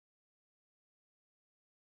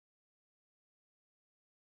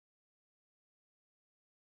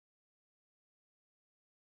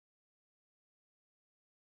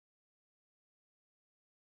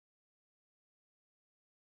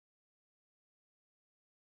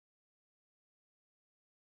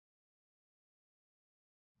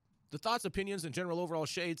The thoughts, opinions, and general overall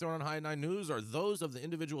shade thrown on High at 9 News are those of the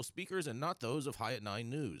individual speakers and not those of High at 9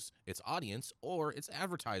 News, its audience, or its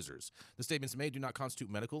advertisers. The statements made do not constitute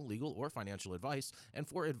medical, legal, or financial advice, and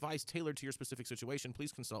for advice tailored to your specific situation,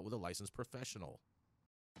 please consult with a licensed professional.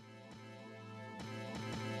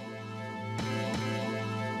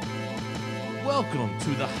 Welcome to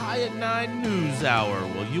the High at 9 News Hour,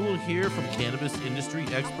 where you will hear from cannabis industry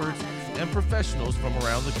experts and professionals from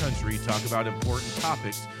around the country talk about important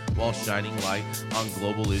topics while shining light on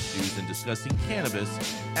global issues and discussing cannabis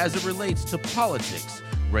as it relates to politics,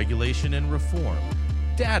 regulation and reform,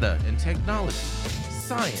 data and technology,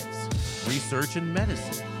 science, research and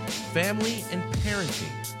medicine, family and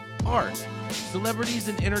parenting, art, celebrities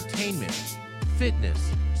and entertainment,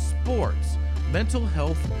 fitness, sports, mental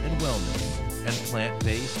health and wellness, and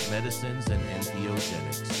plant-based medicines and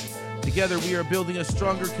entheogenics. Together, we are building a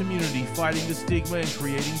stronger community, fighting the stigma and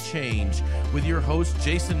creating change. With your hosts,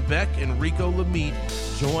 Jason Beck and Rico Lamite,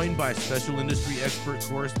 joined by special industry expert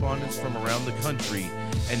correspondents from around the country,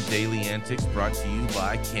 and daily antics brought to you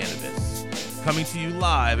by Cannabis. Coming to you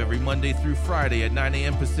live every Monday through Friday at 9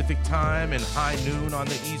 a.m. Pacific Time and high noon on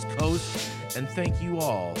the East Coast. And thank you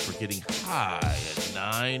all for getting high at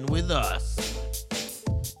 9 with us.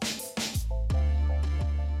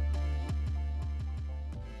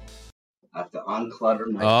 I have to unclutter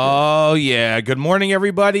my Oh, yeah. Good morning,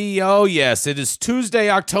 everybody. Oh, yes. It is Tuesday,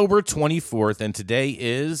 October 24th, and today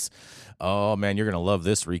is, oh, man, you're going to love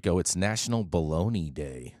this, Rico. It's National Bologna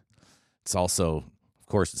Day. It's also, of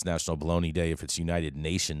course, it's National Bologna Day if it's United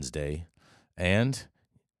Nations Day, and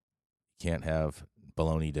you can't have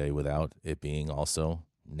Bologna Day without it being also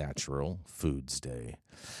Natural Foods Day.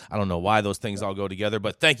 I don't know why those things all go together,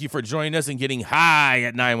 but thank you for joining us and getting high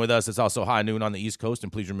at 9 with us. It's also high noon on the East Coast,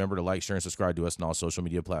 and please remember to like, share, and subscribe to us on all social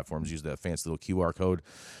media platforms. Use that fancy little QR code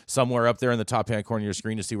somewhere up there in the top-hand corner of your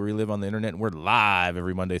screen to see where we live on the internet, and we're live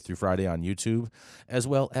every Monday through Friday on YouTube, as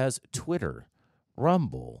well as Twitter,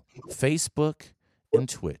 Rumble, Facebook, and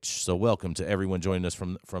Twitch. So welcome to everyone joining us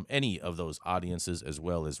from any of those audiences, as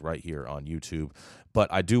well as right here on YouTube. But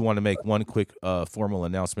I do want to make one quick formal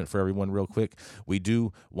announcement for everyone real quick. We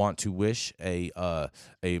do want to wish a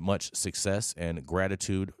much success and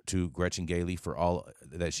gratitude to Gretchen Gailey for all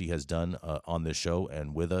that she has done on this show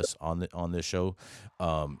and with us on this show.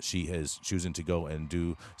 She is choosing to go and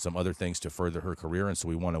do some other things to further her career, and so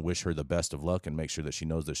we want to wish her the best of luck and make sure that she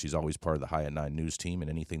knows that she's always part of the High at 9 News team, and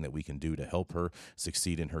anything that we can do to help her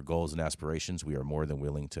succeed in her goals and aspirations, we are more than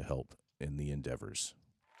willing to help in the endeavors.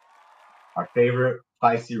 Our favorite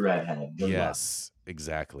spicy redhead. Good Yes,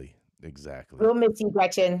 exactly. We'll miss you,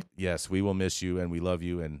 Gretchen. Yes, we will miss you, and we love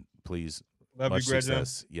you, and please, Love much you, Gretchen.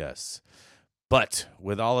 success. Yes. But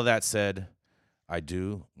with all of that said, I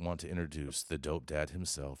do want to introduce the dope dad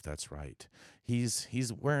himself. That's right.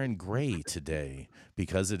 He's wearing gray today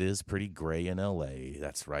because it is pretty gray in LA.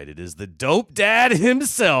 That's right. It is the dope dad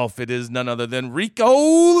himself. It is none other than Rico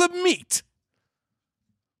Lamite.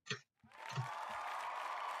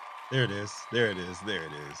 There it is. There it is. There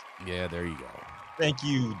it is. Yeah, there you go. Thank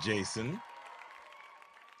you, Jason.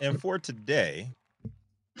 And for today,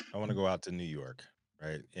 I want to go out to New York,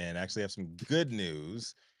 right? And actually have some good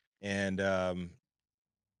news. And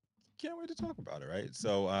can't wait to talk about it, right?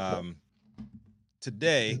 So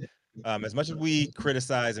today, as much as we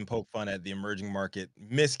criticize and poke fun at the emerging market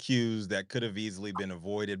miscues that could have easily been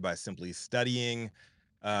avoided by simply studying,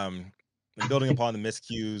 and building upon the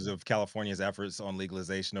miscues of California's efforts on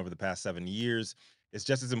legalization over the past 7 years, it's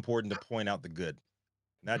just as important to point out the good,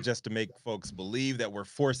 not just to make folks believe that we're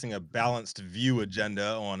forcing a balanced view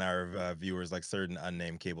agenda on our viewers like certain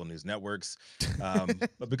unnamed cable news networks,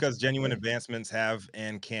 but because genuine advancements have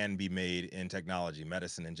and can be made in technology,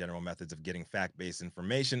 medicine, and general methods of getting fact-based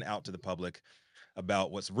information out to the public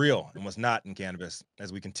about what's real and what's not in cannabis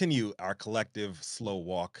as we continue our collective slow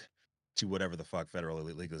walk to whatever the fuck federal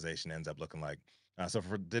legalization ends up looking like. So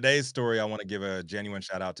for today's story, I want to give a genuine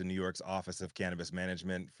shout out to New York's Office of Cannabis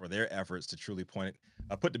Management for their efforts to truly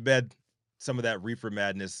put to bed some of that reefer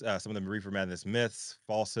madness, some of the reefer madness myths,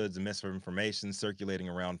 falsehoods, and misinformation circulating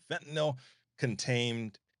around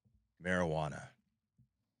fentanyl-contained marijuana.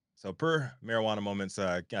 So per Marijuana Moments,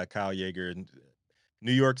 Kyle Yeager,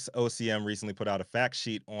 New York's OCM recently put out a fact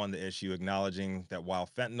sheet on the issue, acknowledging that while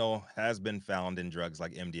fentanyl has been found in drugs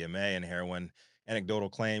like MDMA and heroin, anecdotal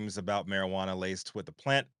claims about marijuana laced with the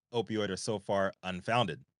plant opioid are so far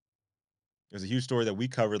unfounded. There's a huge story that we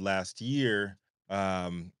covered last year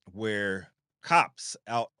where cops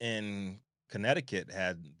out in Connecticut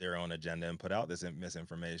had their own agenda and put out this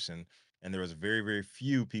misinformation. And there was very, very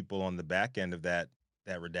few people on the back end of that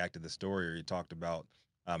redacted the story, or he talked about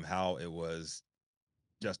how it was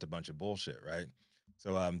just a bunch of bullshit, right?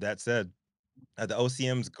 So that said, the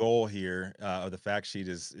OCM's goal here of the fact sheet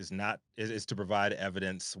is to provide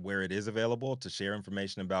evidence where it is available, to share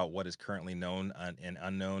information about what is currently known and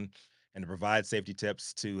unknown, and to provide safety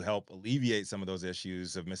tips to help alleviate some of those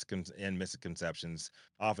issues of misconceptions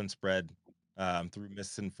often spread through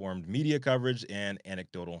misinformed media coverage and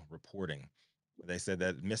anecdotal reporting. They said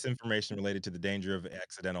that misinformation related to the danger of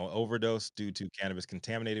accidental overdose due to cannabis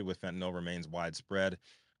contaminated with fentanyl remains widespread.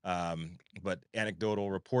 But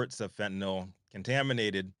anecdotal reports of fentanyl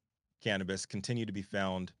contaminated cannabis continue to be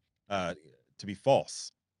found to be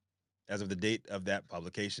false as of the date of that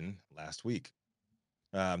publication last week.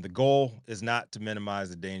 The goal is not to minimize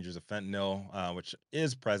the dangers of fentanyl, which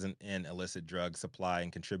is present in illicit drug supply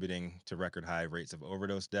and contributing to record high rates of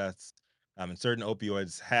overdose deaths. And certain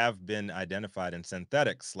opioids have been identified in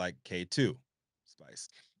synthetics like K2 spice,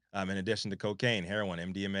 in addition to cocaine, heroin,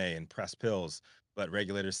 MDMA, and pressed pills. But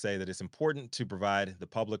regulators say that it's important to provide the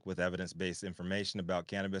public with evidence based information about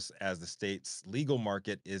cannabis as the state's legal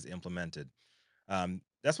market is implemented.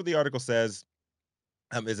 That's what the article says.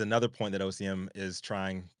 Is another point that OCM is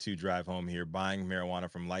trying to drive home here. Buying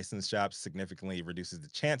marijuana from licensed shops significantly reduces the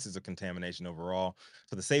chances of contamination overall.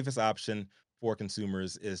 So the safest option for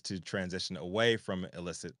consumers is to transition away from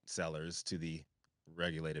illicit sellers to the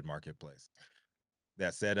regulated marketplace.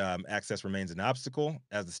 That said, access remains an obstacle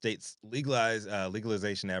as the state's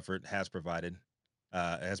legalization effort has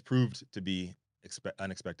proved to be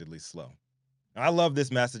unexpectedly slow. I love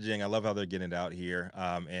this messaging. I love how they're getting it out here,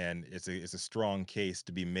 and it's a strong case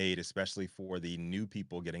to be made, especially for the new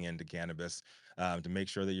people getting into cannabis, to make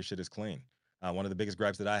sure that your shit is clean. One of the biggest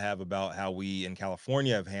gripes that I have about how we in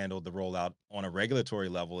California have handled the rollout on a regulatory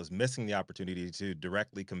level is missing the opportunity to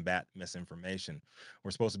directly combat misinformation.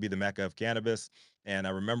 We're supposed to be the mecca of cannabis, and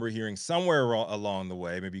I remember hearing somewhere along the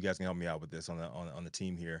way, maybe you guys can help me out with this on the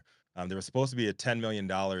team here. There was supposed to be a $10 million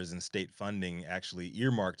in state funding actually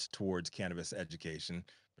earmarked towards cannabis education,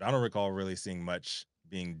 but I don't recall really seeing much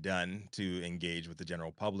being done to engage with the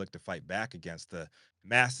general public to fight back against the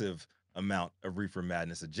massive amount of reefer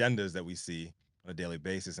madness agendas that we see on a daily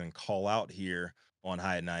basis and call out here on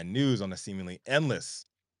High at Nine News on a seemingly endless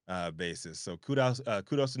basis. So kudos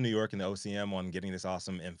to New York and the OCM on getting this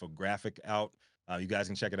awesome infographic out. You guys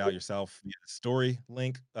can check it out yourself via the story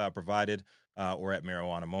link provided or at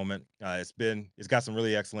Marijuana Moment. It's got some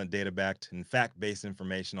really excellent data backed and fact based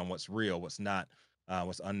information on what's real, what's not,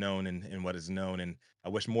 what's unknown, and what is known. And I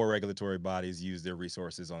wish more regulatory bodies use their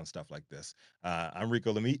resources on stuff like this. I'm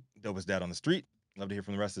Rico Lamitte, dopest dad on the street. Love to hear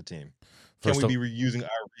from the rest of the team. Can we be using our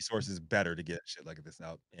resources better to get shit like this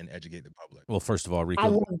out and educate the public? Well, first of all,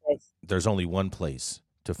 Rico, there's only one place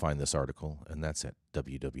to find this article, and that's at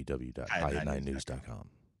www.highat9news.com.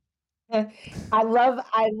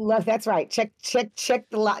 I love that's right. Check the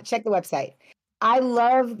website. I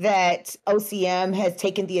love that OCM has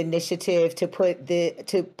taken the initiative to put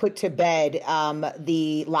to bed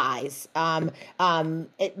the lies.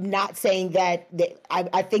 Not saying that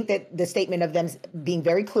I think that the statement of them being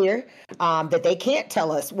very clear that they can't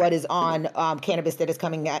tell us what is on cannabis that is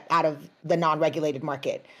coming out of the non-regulated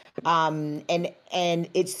market. And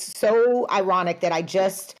it's so ironic that I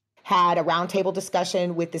just had a roundtable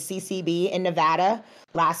discussion with the CCB in Nevada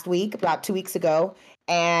last week, about 2 weeks ago.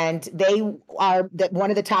 And one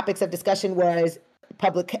of the topics of discussion was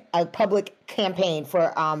a public campaign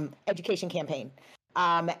for education campaign.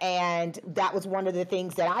 And that was one of the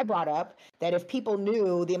things that I brought up, that if people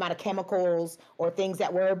knew the amount of chemicals or things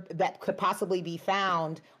that could possibly be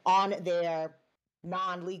found on their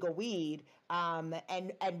non-legal weed,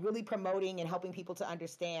 and really promoting and helping people to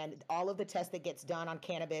understand all of the tests that gets done on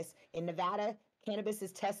cannabis. In Nevada, cannabis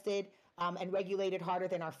is tested and regulated harder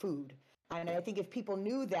than our food. And I think if people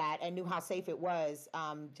knew that and knew how safe it was,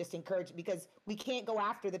 just encourage, because we can't go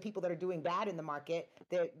after the people that are doing bad in the market.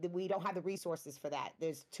 We don't have the resources for that.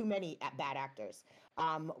 There's too many bad actors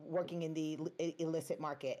working in the illicit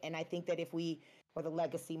market. And I think that or the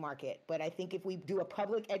legacy market. But I think if we do a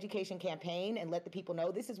public education campaign and let the people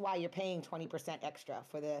know, this is why you're paying 20% extra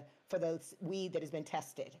for the weed that has been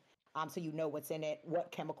tested. So you know what's in it,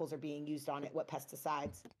 what chemicals are being used on it, what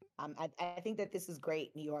pesticides. I think that this is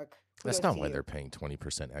great, New York. That's not why they're paying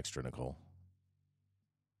 20% extra, Nicole.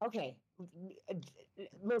 Okay.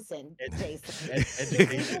 Listen,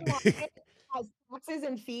 Jason. Taxes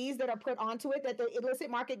and fees that are put onto it that the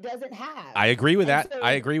illicit market doesn't have. I agree with that.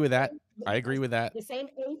 I agree with that. The same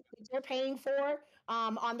aid that you're paying for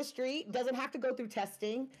on the street doesn't have to go through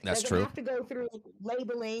testing. That's true. Doesn't have to go through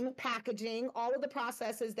labeling, packaging, all of the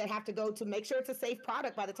processes that have to go to make sure it's a safe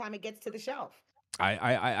product by the time it gets to the shelf.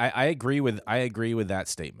 I agree with that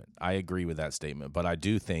statement. I agree with that statement, but I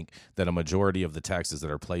do think that a majority of the taxes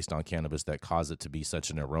that are placed on cannabis that cause it to be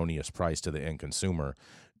such an erroneous price to the end consumer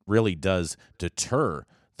really does deter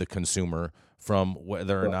the consumer from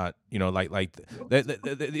whether or not,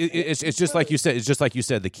 it's just like you said. It's just like you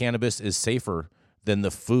said. The cannabis is safer than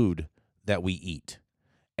the food that we eat,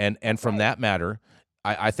 and from that matter,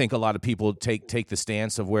 I think a lot of people take the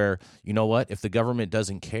stance of where, you know what, if the government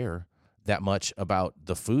doesn't care that much about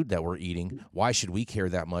the food that we're eating, why should we care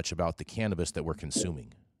that much about the cannabis that we're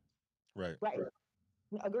consuming? Right.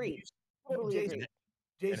 Agreed. Totally agree.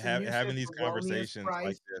 Jason, And you having said these erroneous conversations like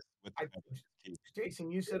price. this with the public is key.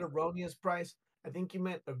 Jason, you said erroneous price. I think you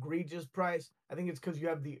meant egregious price. I think it's because you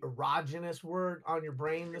have the erogenous word on your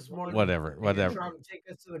brain this morning. Whatever. You're trying to take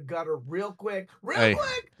us to the gutter real quick.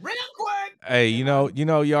 Hey,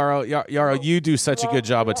 Yarrow, you do such a good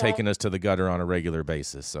job of taking us to the gutter on a regular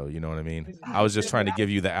basis. So you know what I mean. I was just trying to give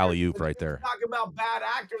you the alley oop right there. Talking about bad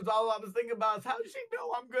actors, all I was thinking about is how does she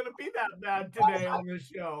know I'm going to be that bad today on this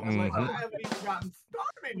show? I'm like, I haven't even gotten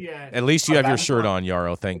started yet. At least you have your shirt on,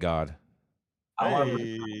 Yarrow. Thank God.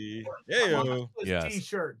 Hey, yes.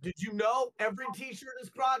 T-shirt. Did you know every T-shirt is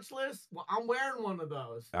crotchless? Well, I'm wearing one of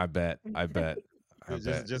those. I bet.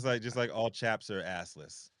 Just like all chaps are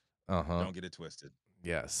assless. Don't get it twisted.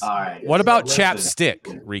 Yes. All right. What about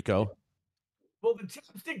chapstick, Rico? Well, the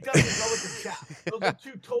chapstick doesn't go with the chap. Those are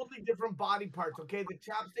two totally different body parts. Okay, the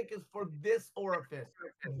chapstick is for this orifice.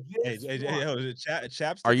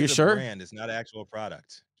 Chapstick. Are you is sure? A brand. It's not an actual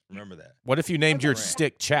product. Remember that. What if you named your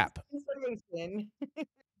stick Chap?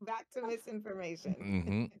 Back to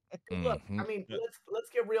misinformation. Look, I mean, let's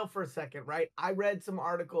get real for a second, right? I read some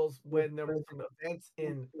articles when there were some events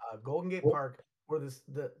in Golden Gate Park where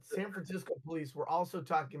the San Francisco police were also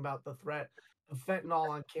talking about the threat of fentanyl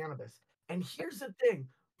on cannabis. And here's the thing: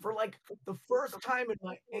 for like the first time in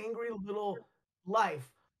my angry little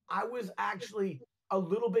life, I was actually a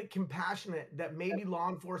little bit compassionate that maybe law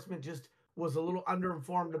enforcement just was a little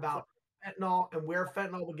underinformed about fentanyl and where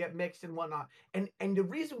fentanyl would get mixed and whatnot. And the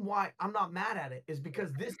reason why I'm not mad at it is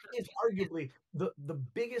because this is arguably the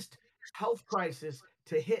biggest health crisis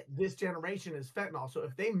to hit this generation is fentanyl. So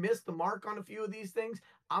if they miss the mark on a few of these things,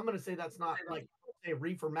 I'm going to say that's not like say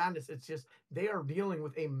reefer madness. It's just they are dealing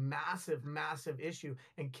with a massive, massive issue,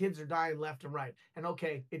 and kids are dying left and right. And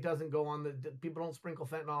okay, it doesn't go on the people don't sprinkle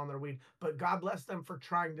fentanyl on their weed, but God bless them for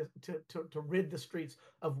trying to rid the streets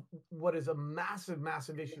of what is a massive,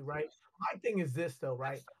 massive issue, right? My thing is this though,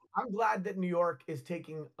 right? I'm glad that New York is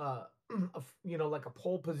taking like a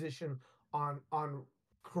pole position on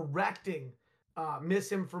correcting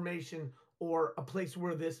misinformation or a place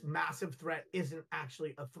where this massive threat isn't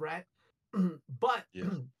actually a threat. But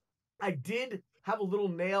I did have a little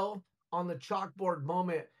nail on the chalkboard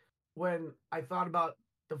moment when I thought about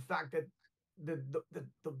the fact that the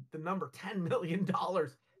number $10 million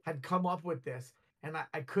had come up with this, and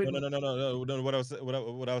I couldn't. No.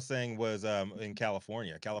 What I was saying was in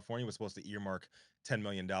California was supposed to earmark $10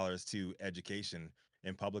 million to education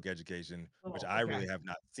and public education, which I really have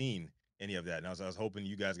not seen any of that. And I was hoping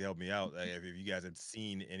you guys could help me out. If you guys had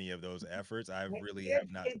seen any of those efforts, I really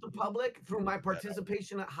have not. The public through my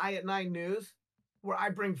participation at High at 9 News, where I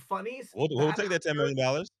bring funnies. We'll take that $10 million.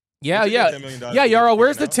 Yeah, Yarrow,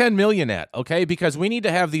 where's the 10 million at? Okay, because we need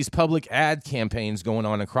to have these public ad campaigns going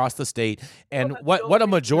on across the state, and what a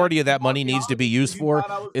majority of that money needs to be used for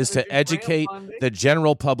is to educate the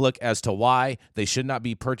general public as to why they should not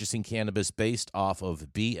be purchasing cannabis based off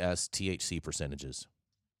of BS THC percentages.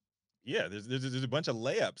 Yeah, there's a bunch of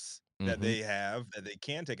layups that they have that they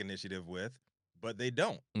can take initiative with, but they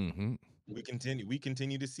don't. We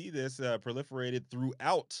continue to see this proliferated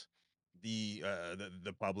throughout the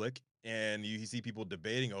public, and you see people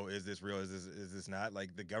debating, oh, is this real? Is this not?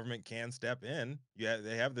 Like the government can step in. Yeah,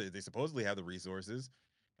 they supposedly have the resources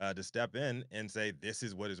to step in and say this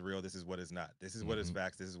is what is real, this is what is not, this is what is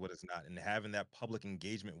facts, this is what is not, and having that public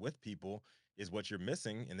engagement with people is what you're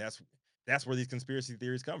missing, and that's where these conspiracy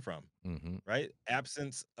theories come from, right?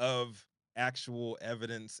 Absence of actual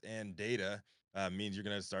evidence and data means you're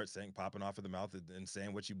going to start popping off of the mouth and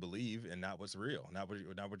saying what you believe and not what's real, not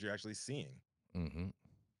what you're actually seeing.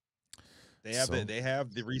 They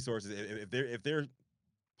have the resources. If they're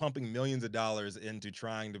pumping millions of dollars into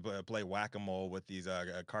trying to play whack-a-mole with these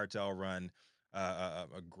cartel-run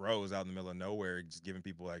grows out in the middle of nowhere, just giving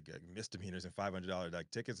people like misdemeanors and $500 like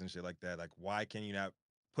tickets and shit like that. Like, why can you not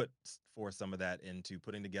put forth some of that into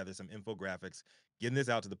putting together some infographics, getting this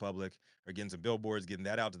out to the public, or getting some billboards, getting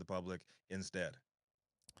that out to the public instead?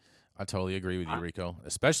 I totally agree with you, Rico,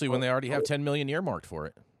 especially when they already have 10 million earmarked for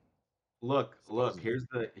it. Look.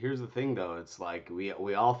 supposedly. Here's the thing, though. It's like we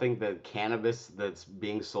all think that cannabis that's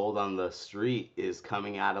being sold on the street is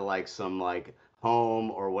coming out of like some like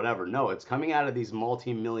home or whatever. No, it's coming out of these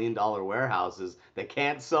multi-million-dollar warehouses that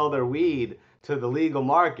can't sell their weed to the legal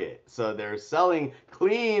market. So they're selling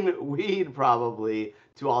clean weed probably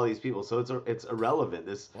to all these people. So it's irrelevant.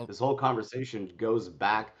 Well, This whole conversation goes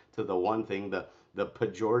back to the one thing, the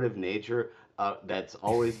pejorative nature that's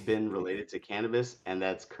always been related to cannabis and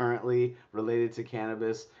that's currently related to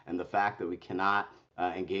cannabis, and the fact that we cannot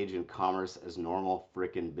engage in commerce as normal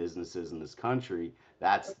freaking businesses in this country.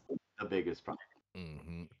 That's the biggest problem.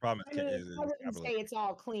 mhm. The problem I mean, is I wouldn't say capitalism. it's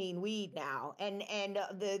all clean weed now, and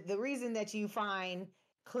the reason that you find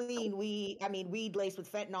clean weed, I mean, weed laced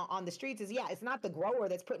with fentanyl on the streets is, yeah, it's not the grower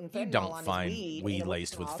that's putting You fentanyl don't on his find weed and weed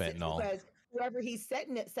laced with oregano. It's fentanyl. because whoever he's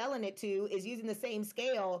selling it to is using the same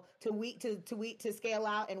scale to scale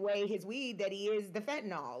out and weigh his weed that he is the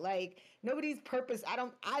fentanyl. Like nobody's purpose. I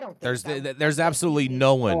don't think There's that absolutely weed.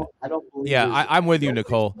 no one. I don't believe Yeah, there's I'm with you, Nobody's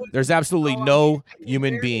Nicole. putting There's absolutely fentanyl on no weed. I can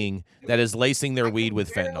human barely, being that is lacing their I weed can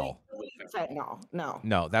with barely fentanyl. Believe fentanyl. No.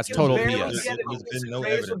 No, that's can total barely BS. get There's a been no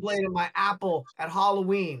razor evidence. blade in my apple at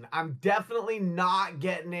Halloween. I'm definitely not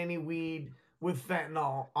getting any weed with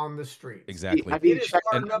fentanyl on the streets. Exactly. It is hard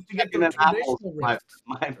And enough to get checking the them apples traditional in my risks.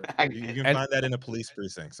 my bag. You can and find that in a police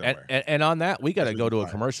precinct somewhere. and on that, we got That's to where go you to a find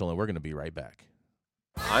it. commercial, and we're going to be right back.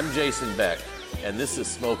 I'm Jason Beck, and this is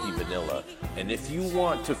Smoky Vanilla. And if you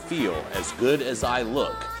want to feel as good as I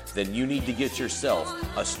look, then you need to get yourself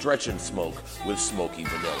a stretch and smoke with Smoky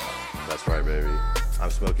Vanilla. That's right, baby. I'm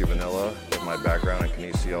Smokey Vanilla with my background in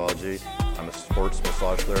kinesiology. I'm a sports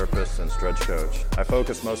massage therapist and stretch coach. I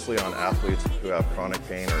focus mostly on athletes who have chronic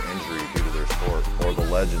pain or injury due to their sport, or the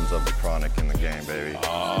legends of the chronic in the game, baby.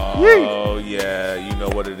 Oh, yeah, you know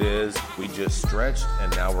what it is. We just stretched,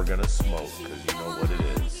 and now we're going to smoke, because you know what it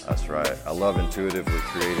is. That's right. I love intuitively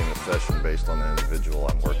creating a session based on the individual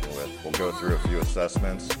I'm working with. We'll go through a few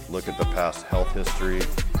assessments, look at the past health history,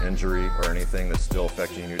 injury, or anything that's still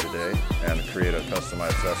affecting you today, and create a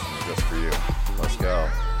customized session just for you. Let's go.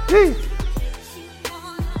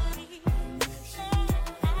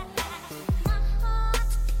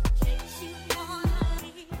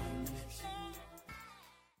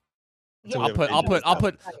 So we I'll have put a I'll video put I'll stuff.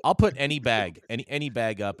 put I'll put any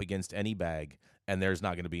bag up against any bag, and there's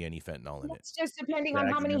not going to be any fentanyl in it. It's just depending on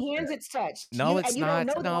how Bags many against hands bags. it's touched. No, it's And you don't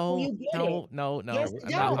not. know that when you get it. No. Yes,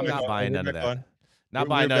 it I'm does. not buying We're none of back that. on. Not We're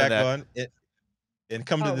buying none of back that. on. And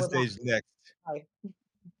coming to Oh, the we're back. stage next. Sorry.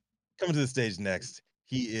 Coming to the stage next.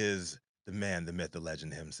 He is the man, the myth, the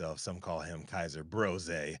legend himself. Some call him Kaiser Brose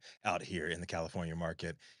out here in the California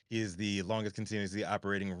market. He is the longest continuously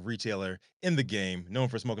operating retailer in the game, known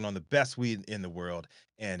for smoking on the best weed in the world,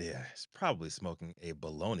 and is probably smoking a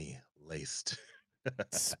bologna laced.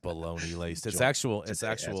 It's bologna laced. It's joint actual today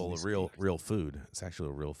as we real food. It's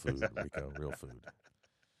actual real food, Rico. Real food.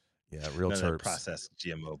 Yeah, real None of that terps. processed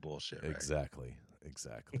GMO bullshit. Right? Exactly.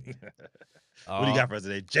 What do you got for us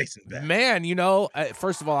today, Jason Beck? Man,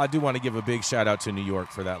 first of all, I do want to give a big shout out to New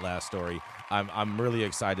York for that last story. I'm really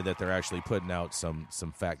excited that they're actually putting out some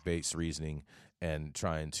fact-based reasoning and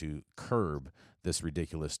trying to curb this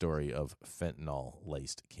ridiculous story of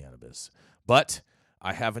fentanyl-laced cannabis. But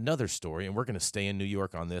I have another story, and we're going to stay in New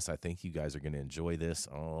York on this. I think you guys are going to enjoy this.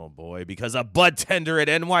 Oh, boy, because a bud tender at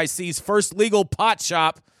NYC's first legal pot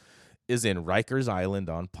shop is in Rikers Island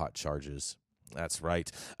on pot charges. That's right.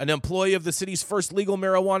 An employee of the city's first legal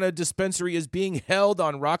marijuana dispensary is being held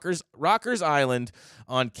on Rockers Island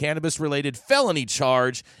on cannabis-related felony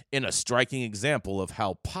charge in a striking example of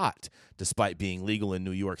how pot, despite being legal in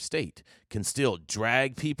New York State, can still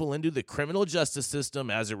drag people into the criminal justice system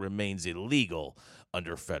as it remains illegal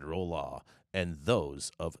under federal law and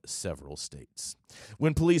those of several states.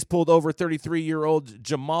 When police pulled over 33-year-old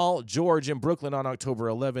Jamal George in Brooklyn on October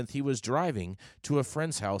 11th, he was driving to a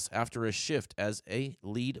friend's house after a shift as a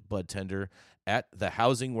lead bud tender at the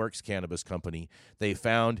Housing Works Cannabis Company. They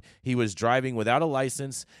found he was driving without a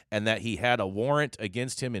license and that he had a warrant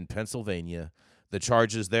against him in Pennsylvania. The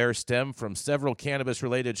charges there stem from several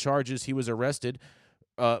cannabis-related charges he was arrested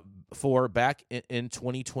for back in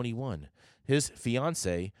 2021. His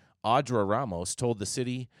fiancée, Audra Ramos, told the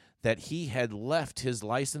city that he had left his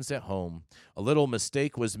license at home. A little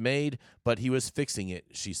mistake was made, but he was fixing it,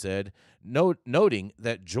 she said, noting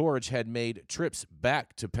that George had made trips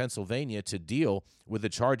back to Pennsylvania to deal with the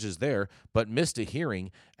charges there, but missed a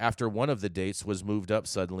hearing after one of the dates was moved up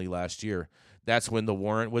suddenly last year. That's when the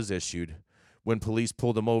warrant was issued. When police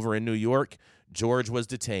pulled him over in New York, George was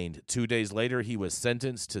detained. 2 days later, he was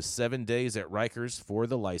sentenced to 7 days at Rikers for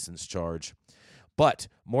the license charge. But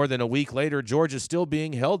more than a week later, George is still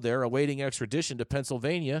being held there, awaiting extradition to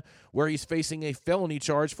Pennsylvania, where he's facing a felony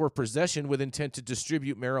charge for possession with intent to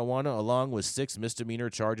distribute marijuana, along with 6 misdemeanor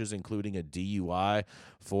charges, including a DUI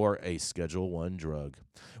for a Schedule I drug.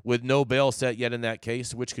 With no bail set yet in that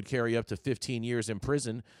case, which could carry up to 15 years in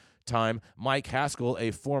prison time, Mike Haskell,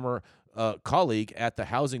 a former colleague at the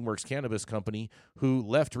Housing Works Cannabis Company who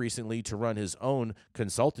left recently to run his own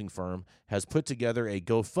consulting firm, has put together a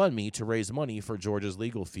GoFundMe to raise money for George's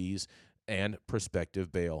legal fees and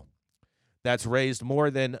prospective bail. That's raised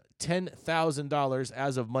more than $10,000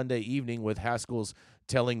 as of Monday evening, with Haskell's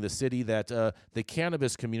telling the city that the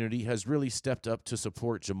cannabis community has really stepped up to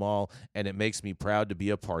support Jamal, and it makes me proud to be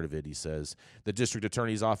a part of it, he says. The district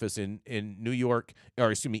attorney's office in York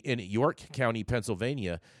County,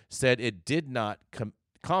 Pennsylvania, said it did not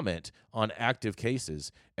comment on active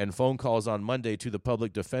cases, and phone calls on Monday to the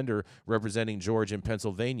public defender representing George in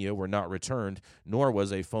Pennsylvania were not returned, nor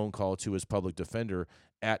was a phone call to his public defender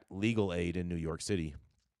at Legal Aid in New York City.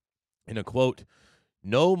 In a quote,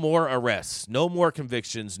 "No more arrests, no more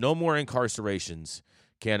convictions, no more incarcerations,"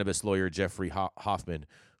 cannabis lawyer Jeffrey Hoffman,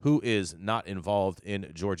 who is not involved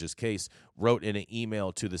in George's case, wrote in an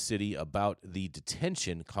email to the city about the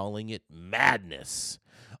detention, calling it madness.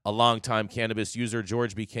 A longtime cannabis user,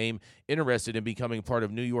 George became interested in becoming part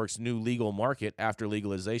of New York's new legal market after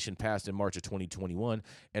legalization passed in March of 2021.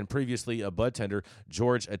 And previously a bud tender,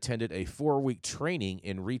 George attended a 4-week training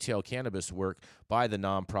in retail cannabis work by the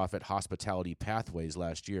nonprofit Hospitality Pathways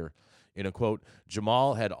last year. In a quote,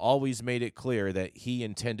 "Jamal had always made it clear that he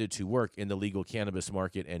intended to work in the legal cannabis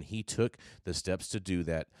market, and he took the steps to do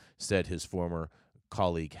that," said his former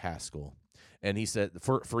colleague Haskell. And he said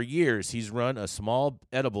for years he's run a small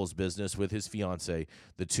edibles business with his fiance.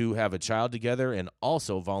 The two have a child together and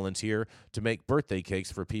also volunteer to make birthday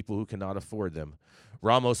cakes for people who cannot afford them.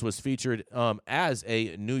 Ramos was featured as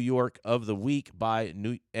a New York of the Week by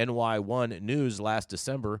NY1 News last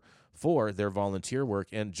December for their volunteer work,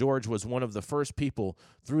 and George was one of the first people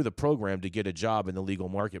through the program to get a job in the legal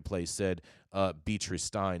marketplace, said Beatrice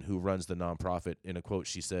Stein, who runs the nonprofit. In a quote,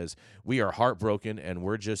 she says, "We are heartbroken, and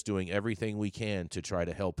we're just doing everything we can to try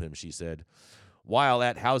to help him," she said. While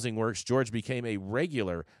at Housing Works, George became a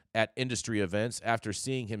regular at industry events after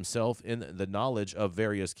seeing himself in the knowledge of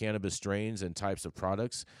various cannabis strains and types of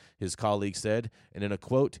products, his colleague said. And in a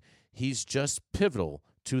quote, "He's just pivotal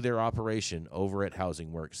to their operation over at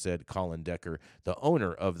Housing Works," said Colin Decker, the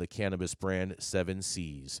owner of the cannabis brand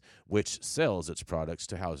 7Cs, which sells its products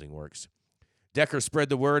to Housing Works. Decker spread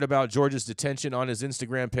the word about George's detention on his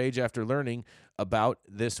Instagram page after learning about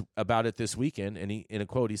it this weekend, and in a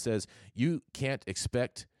quote, he says, "You can't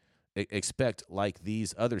expect like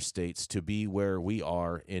these other states to be where we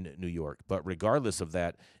are in New York. But regardless of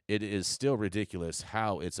that, it is still ridiculous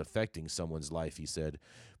how it's affecting someone's life," he said.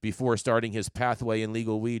 Before starting his pathway in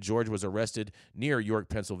legal weed, George was arrested near York,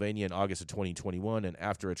 Pennsylvania in August of 2021, and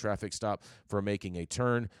after a traffic stop for making a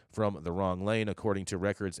turn from the wrong lane. According to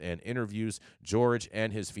records and interviews, George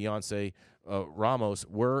and his fiancée, Ramos,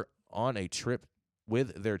 were on a trip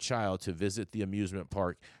with their child to visit the amusement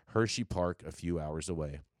park, Hershey Park, a few hours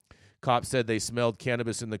away. Cops said they smelled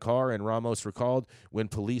cannabis in the car, and Ramos recalled when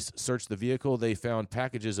police searched the vehicle, they found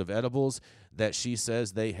packages of edibles that she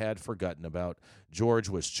says they had forgotten about. George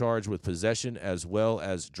was charged with possession as well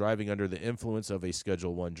as driving under the influence of a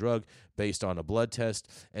Schedule I drug based on a blood test,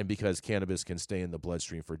 and because cannabis can stay in the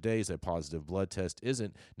bloodstream for days, a positive blood test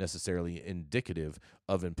isn't necessarily indicative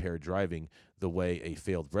of impaired driving the way a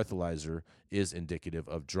failed breathalyzer is indicative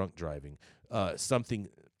of drunk driving.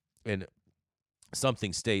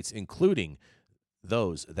 Something states, including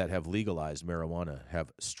those that have legalized marijuana,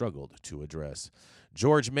 have struggled to address.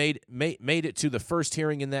 George made it to the first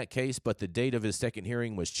hearing in that case, but the date of his second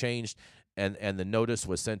hearing was changed, and the notice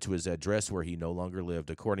was sent to his address where he no longer lived.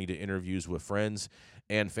 According to interviews with friends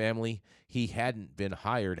and family, he hadn't been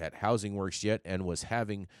hired at Housing Works yet and was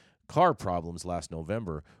having car problems last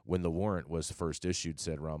November when the warrant was first issued,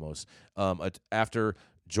 said Ramos. After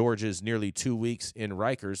George's nearly 2 weeks in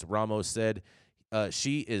Rikers, Ramos said,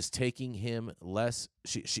 she's talking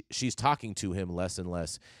to him less and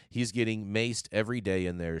less. He's getting maced every day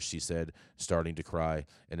in there, she said, starting to cry.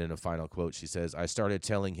 And in a final quote, she says, "I started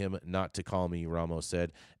telling him not to call me," Ramos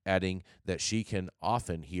said, adding that she can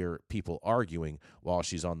often hear people arguing while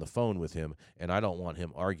she's on the phone with him, and I don't want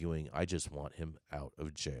him arguing. I just want him out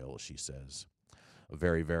of jail, she says. A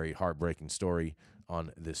very, very heartbreaking story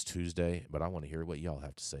on this Tuesday, but I want to hear what y'all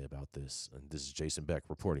have to say about this. And this is Jason Beck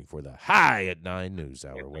reporting for the High at 9 News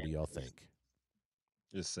Hour. What do y'all think?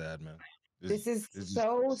 It's sad, man. This is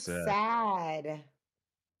so sad.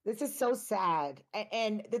 This is so sad.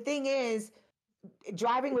 And the thing is,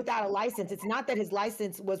 driving without a license. It's not that his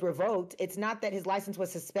license was revoked. It's not that his license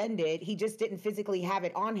was suspended. He just didn't physically have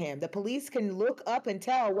it on him. The police can look up and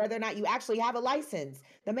tell whether or not you actually have a license.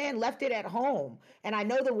 The man left it at home. And I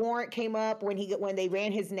know the warrant came up when they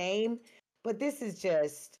ran his name, but this is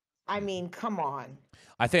just, I mean, come on.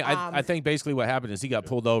 I think basically what happened is he got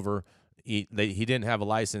pulled over. He didn't have a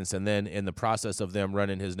license, and then in the process of them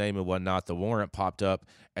running his name and whatnot, the warrant popped up,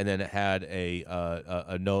 and then it had a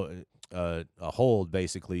hold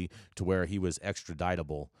basically to where he was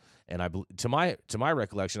extraditable. And to my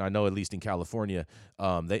recollection, I know at least in California,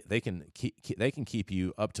 they can keep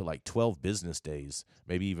you up to like 12 business days,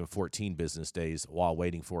 maybe even 14 business days, while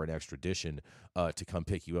waiting for an extradition to come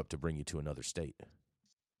pick you up to bring you to another state.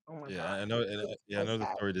 Oh my Yeah, God. I know. I know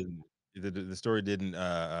the story didn't. The story didn't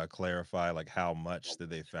clarify like how much that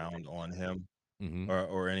they found on him Mm-hmm.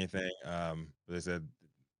 or anything. They said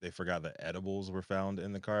they forgot that edibles were found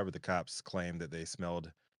in the car, but the cops claimed that they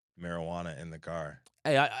smelled marijuana in the car.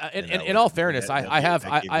 Hey, in all fairness, I have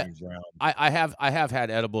had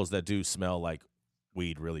edibles that do smell like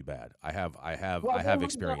weed really bad. I have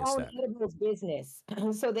experienced that. Edibles business,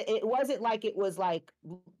 so that it wasn't like it was like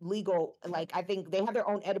legal. Like I think they have their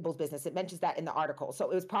own edibles business. It mentions that in the article. So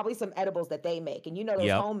it was probably some edibles that they make, and those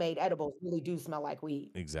homemade edibles really do smell like weed.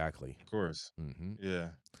 Exactly. Of course. Mm-hmm. Yeah.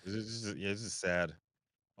 It's just sad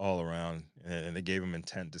all around, and they gave him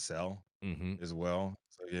intent to sell as well.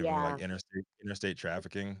 So they gave him like interstate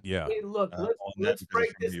trafficking. Yeah. Hey, look, let's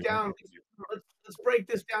break this down. Let's break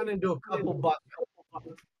this down into a couple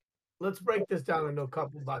buckets. Let's break this down into a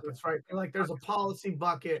couple buckets, right? Like there's a policy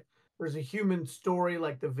bucket, there's a human story,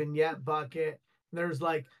 like the vignette bucket. There's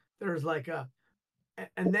like a,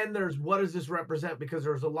 and then there's what does this represent? Because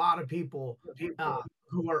there's a lot of people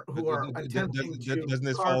who are attempting to doesn't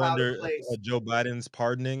this fall under Joe Biden's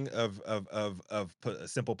pardoning of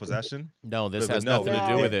simple possession? No, this has nothing to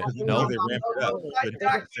do with it. No, they ramped it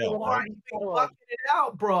up. Bucket it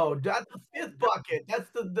out, bro. That's the fifth bucket. That's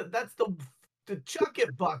the chuck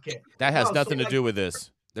it bucket. That has nothing to do with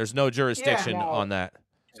this. There's no jurisdiction on that.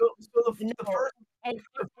 So the first. And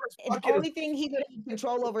the only thing he would have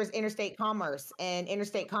control over is interstate commerce, and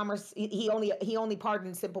interstate commerce he only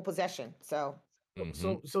pardoned simple possession. So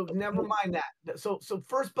so never mind that. So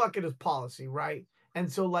first bucket is policy, right? And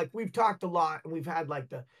so like we've talked a lot, and we've had like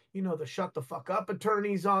the shut the fuck up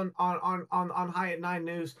attorneys on High at 9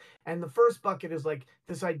 News, and the first bucket is like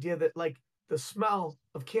this idea that like the smell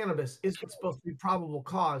of cannabis isn't supposed to be probable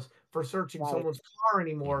cause for searching someone's car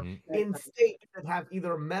anymore in states that have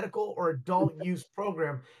either a medical or adult use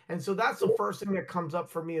program. And so that's the first thing that comes up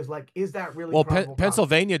for me is like, is that really probable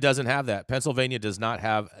Pennsylvania doesn't have that. Pennsylvania does not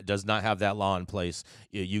have that law in place.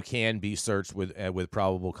 You can be searched with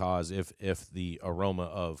probable cause if the aroma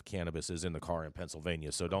of cannabis is in the car in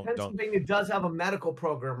Pennsylvania. So Pennsylvania does have a medical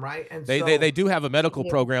program, right? And they do have a medical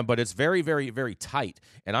program, but it's very, very, very tight.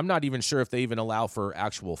 And I'm not even sure if they even allow for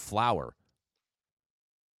actual flower.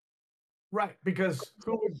 Right, because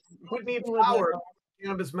who would need flower?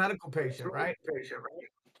 Cannabis medical patient, right?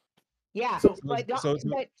 Yeah, but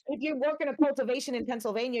if you work in a cultivation in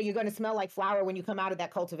Pennsylvania, you're going to smell like flower when you come out of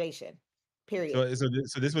that cultivation. Period.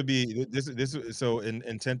 So this would be this so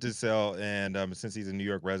intent to sell, and since he's a New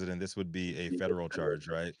York resident, this would be a federal charge,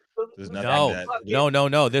 right? There's nothing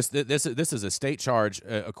no. This is a state charge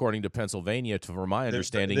according to Pennsylvania, from my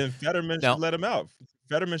understanding. Then Fetterman should let him out.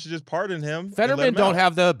 Fetterman should just pardon him. Fetterman don't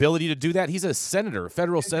have the ability to do that. He's a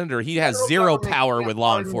federal senator. He has zero power with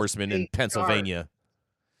law enforcement in Pennsylvania.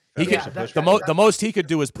 He could the most he could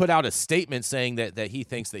do is put out a statement saying that he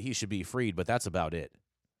thinks that he should be freed, but that's about it.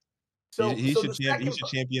 So he should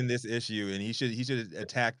champion this issue, and he should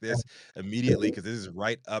attack this immediately because this is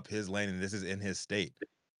right up his lane, and this is in his state,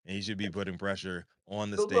 and he should be putting pressure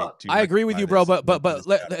on the state. I agree with you, bro, but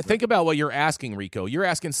think about what you're asking, Rico. You're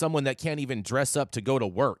asking someone that can't even dress up to go to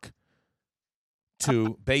work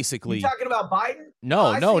to basically. You talking about Biden? No.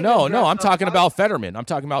 I'm talking about Fetterman.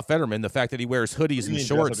 The fact that he wears hoodies and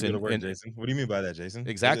shorts. Jason? What do you mean by that, Jason?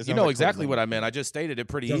 Exactly. You know exactly what I meant. I just stated it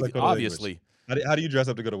pretty obviously. How do you dress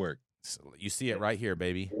up to go to work? You see it right here,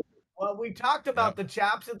 baby. Well, we talked about the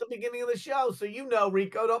chaps at the beginning of the show, so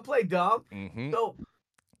Rico, don't play dumb. Mm-hmm.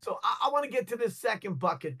 So I want to get to this second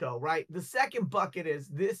bucket, though, right? The second bucket is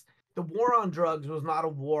this. The war on drugs was not a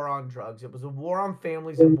war on drugs. It was a war on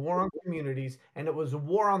families and war on communities, and it was a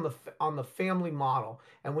war on the family model.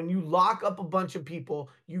 And when you lock up a bunch of people,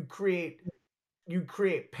 you create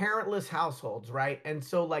parentless households, right? And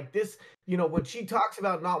so like this, when she talks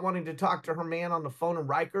about not wanting to talk to her man on the phone in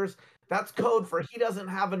Rikers, that's code for he doesn't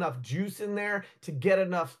have enough juice in there to get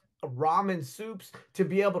enough ramen soups to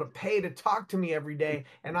be able to pay to talk to me every day,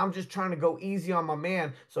 and I'm just trying to go easy on my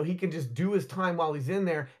man so he can just do his time while he's in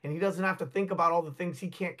there, and he doesn't have to think about all the things he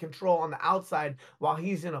can't control on the outside while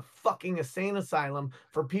he's in a fucking insane asylum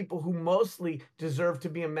for people who mostly deserve to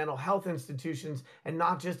be in mental health institutions and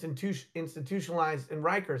not just institutionalized in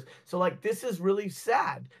Rikers. So like, this is really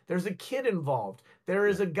sad. There's a kid involved. There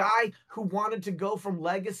is a guy who wanted to go from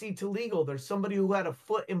legacy to legal. There's somebody who had a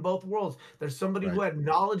foot in both worlds. There's somebody who had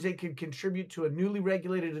knowledge they could contribute to a newly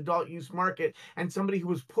regulated adult use market, and somebody who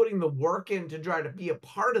was putting the work in to try to be a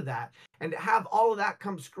part of that. And to have all of that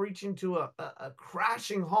come screeching to a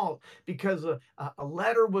crashing halt because a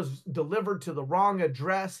letter was delivered to the wrong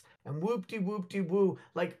address, and whoop-de-whoop-de-woo.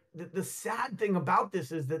 Like, the sad thing about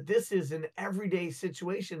this is that this is an everyday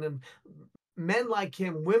situation, and men like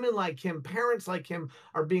him, women like him, parents like him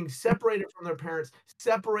are being separated from their parents,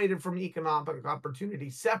 separated from economic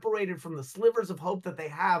opportunity, separated from the slivers of hope that they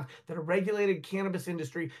have that a regulated cannabis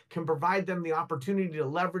industry can provide them the opportunity to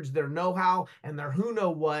leverage their know-how and their who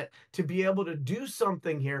know what to be able to do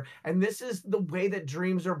something here. And this is the way that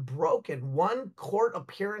dreams are broken. One court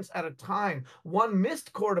appearance at a time, one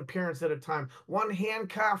missed court appearance at a time, one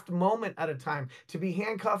handcuffed moment at a time. To be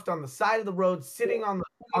handcuffed on the side of the road, sitting on the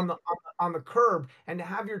curb, and to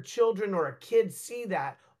have your children or a kid see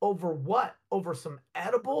that over what? Over some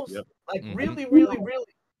edibles? Yep. Like, really, really, really,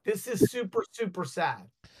 this is super, super sad.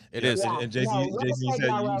 It is. Yeah. And Jason, No, you well said, said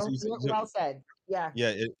Darrell. Well said. Yeah.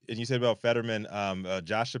 yeah, and you said about Fetterman.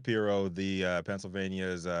 Josh Shapiro, the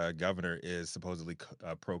Pennsylvania's governor, is supposedly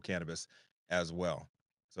pro cannabis as well.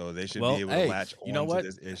 So they should Well, be able hey, to latch you know on to what?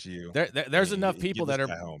 this issue. There's enough get people this that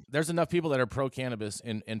guy are home. there's enough people that are pro cannabis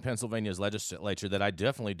in Pennsylvania's legislature that I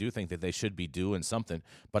definitely do think that they should be doing something.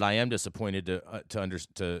 But I am disappointed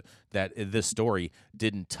to that this story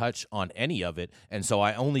didn't touch on any of it, and so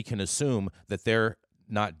I only can assume that they're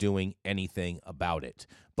not doing anything about it.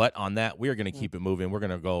 But on that, we're going to keep it moving. We're going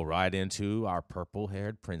to go right into our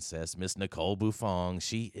purple-haired princess, Miss Nicole Buffon.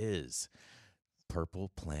 She is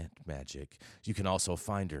Purple Plant Magic. You can also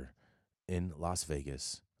find her in Las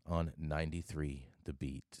Vegas on 93 The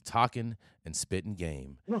Beat, talking and spitting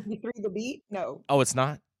game. 93 The Beat? No. Oh, it's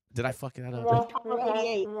not? Did I fuck it up?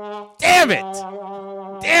 88. Damn it!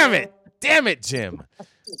 Damn it! Damn it, Jim.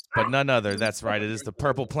 But none other. That's right. It is the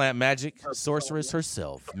Purple Plant Magic sorceress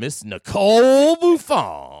herself, Miss Nicole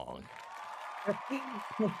Buffon.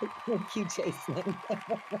 Thank you, Jason.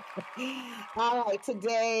 All right.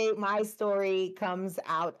 Today, my story comes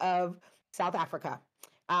out of South Africa.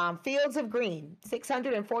 Fields of Green,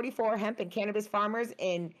 644 hemp and cannabis farmers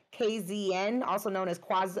in KZN, also known as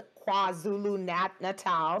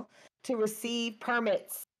KwaZulu-Natal, to receive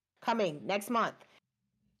permits coming next month.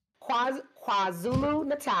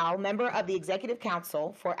 KwaZulu-Natal, member of the Executive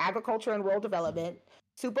Council for Agriculture and Rural Development,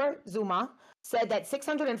 Super Zuma, said that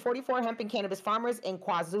 644 hemp and cannabis farmers in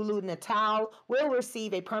KwaZulu-Natal will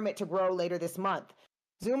receive a permit to grow later this month.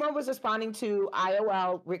 Zuma was responding to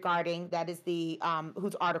IOL regarding, that is the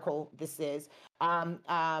whose article this is,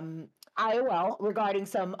 IOL regarding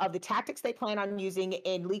some of the tactics they plan on using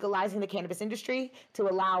in legalizing the cannabis industry to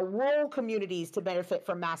allow rural communities to benefit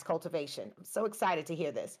from mass cultivation. I'm so excited to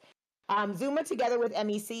hear this. Zuma, together with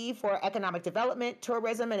MEC for Economic Development,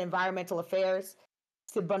 Tourism and Environmental Affairs,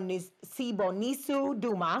 Siboniso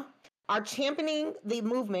Duma, are championing the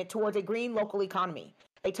movement towards a green local economy.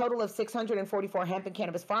 A total of 644 hemp and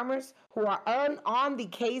cannabis farmers who are on the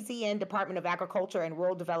KZN Department of Agriculture and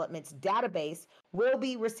Rural Development's database will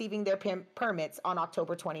be receiving their permits on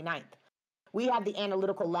October 29th. We have the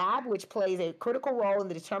analytical lab, which plays a critical role in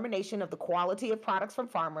the determination of the quality of products from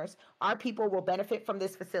farmers. Our people will benefit from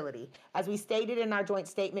this facility. As we stated in our joint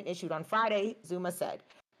statement issued on Friday, Zuma said,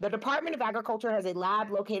 the Department of Agriculture has a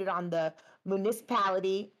lab located on the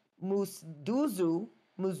municipality Musduzi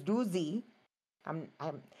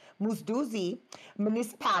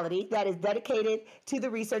municipality that is dedicated to the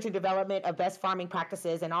research and development of best farming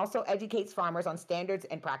practices and also educates farmers on standards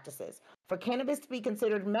and practices. For cannabis to be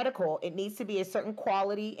considered medical, it needs to be a certain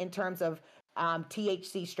quality in terms of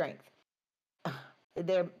THC strength.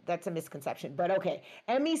 That's a misconception, but okay.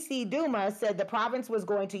 MEC Duma said the province was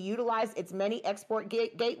going to utilize its many export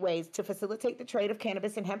gateways to facilitate the trade of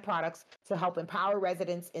cannabis and hemp products to help empower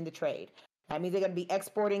residents in the trade. That means they're going to be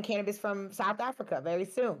exporting cannabis from South Africa very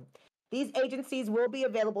soon. These agencies will be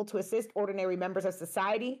available to assist ordinary members of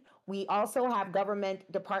society. We also have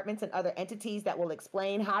government departments and other entities that will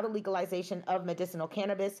explain how the legalization of medicinal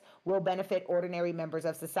cannabis will benefit ordinary members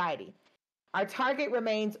of society. Our target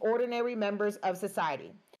remains ordinary members of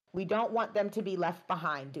society. We don't want them to be left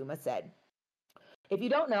behind, Duma said. If you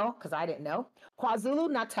don't know, because I didn't know,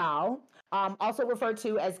 KwaZulu-Natal, also referred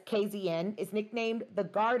to as KZN, is nicknamed the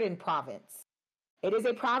Garden Province. It is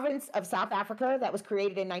a province of South Africa that was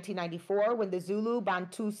created in 1994 when the Zulu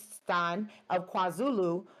Bantustan of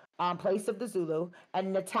KwaZulu, place of the Zulu,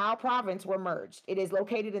 and Natal province were merged. It is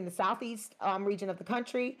located in the southeast region of the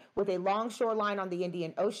country with a long shoreline on the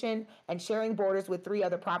Indian Ocean and sharing borders with 3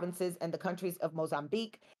 other provinces and the countries of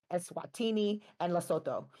Mozambique, Eswatini, and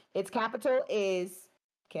Lesotho. Its capital is,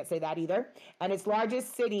 can't say that either, and its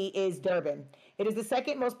largest city is Durban. It is the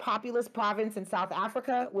second most populous province in South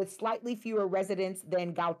Africa with slightly fewer residents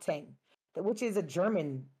than Gauteng, which is a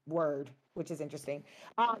German word, which is interesting.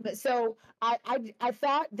 So I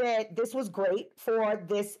thought that this was great for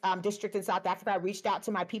this district in South Africa. I reached out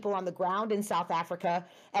to my people on the ground in South Africa,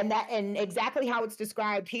 and exactly how it's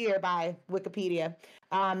described here by Wikipedia.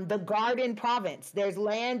 The Garden Province. There's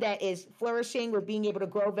land that is flourishing with being able to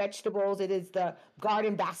grow vegetables. It is the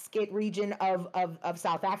Garden Basket region of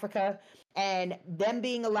South Africa, and them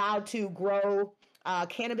being allowed to grow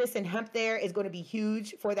cannabis and hemp there is going to be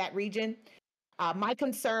huge for that region. My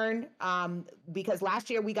concern, because last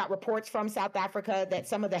year we got reports from South Africa that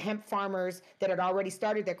some of the hemp farmers that had already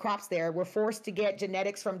started their crops there were forced to get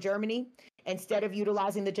genetics from Germany instead of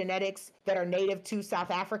utilizing the genetics that are native to South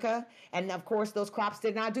Africa. And of course, those crops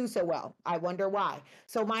did not do so well. I wonder why.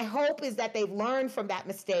 So my hope is that they've learned from that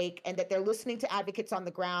mistake and that they're listening to advocates on the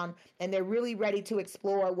ground and they're really ready to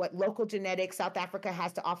explore what local genetics South Africa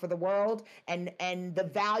has to offer the world and the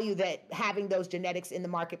value that having those genetics in the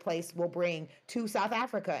marketplace will bring to South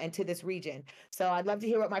Africa and to this region. So I'd love to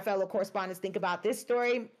hear what my fellow correspondents think about this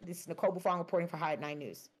story. This is Nicole Buffon reporting for High at 9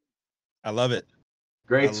 News. I love it.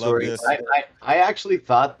 Great I story. love this. I actually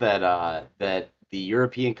thought that that the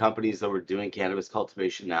European companies that were doing cannabis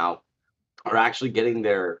cultivation now are actually getting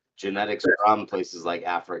their genetics from places like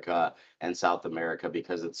Africa and South America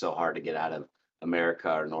because it's so hard to get out of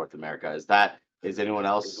America or North America. Is anyone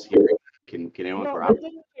else here? Can anyone No, corroborate?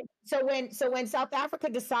 so when South Africa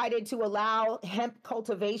decided to allow hemp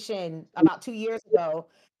cultivation about 2 years ago,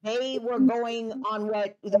 they were going on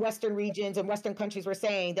what the Western regions and Western countries were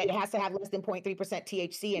saying, that it has to have less than 0.3%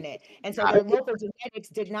 THC in it. And so their local genetics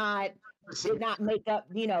did not make up,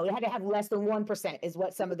 it had to have less than 1% is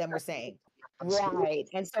what some of them were saying. Right.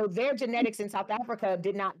 And so their genetics in South Africa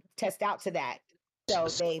did not test out to that. So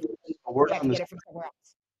they had to get it from somewhere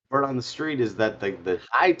else. Word on the street is that the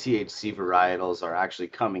high THC varietals are actually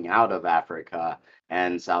coming out of Africa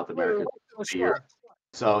and South America. For sure.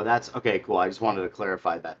 So that's okay, cool. I just wanted to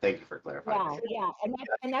clarify that. Thank you for clarifying. Yeah.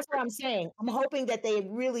 And that's what I'm saying. I'm hoping that they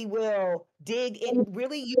really will dig in,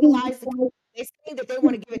 really utilize they're saying that they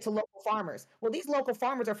want to give it to local farmers. Well, these local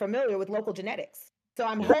farmers are familiar with local genetics. So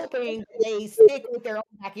I'm hoping they stick with their own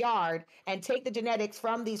backyard and take the genetics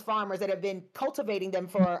from these farmers that have been cultivating them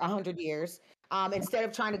for 100 years. Instead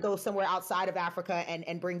of trying to go somewhere outside of Africa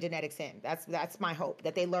and bring genetics in. That's my hope,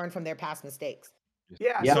 that they learn from their past mistakes.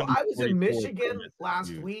 Yeah, so I was in Michigan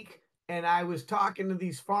last week and I was talking to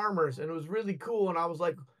these farmers and it was really cool. And I was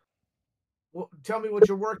like, well, tell me what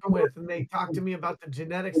you're working with. And they talked to me about the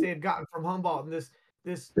genetics they had gotten from Humboldt. And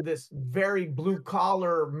this very blue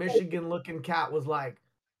collar Michigan looking cat was like,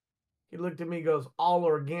 he looked at me and goes, all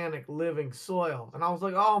organic living soil. And I was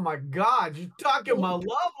like, oh my God, you're talking my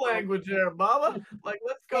love language there, Bubba. Like,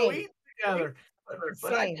 let's go eat together.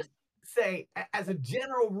 But I just say, as a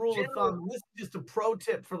general rule of thumb, this is just a pro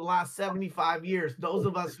tip for the last 75 years. Those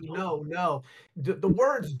of us who know, the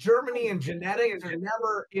words Germany and genetics are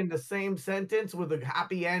never in the same sentence with a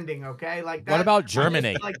happy ending, okay? Like that. What about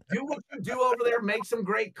Germany? Like, do what you do over there, make some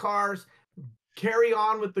great cars, carry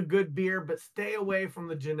on with the good beer, but stay away from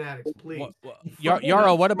the genetics, please.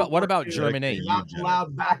 Yarrow, what about Germinate? You're not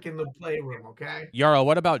allowed back in the playroom, okay? Yarrow,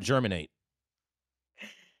 what about Germinate?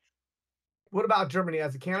 What about Germany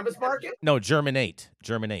as a cannabis market? No, Germinate.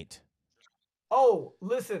 Oh,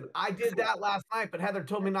 listen, I did that last night, but Heather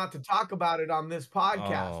told me not to talk about it on this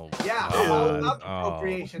podcast. All about the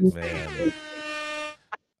procreation stage.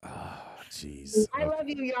 Jeez. I love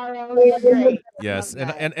you, Yarrow. You're great. Yes,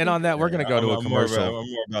 and on that, we're going to go to a commercial. I'm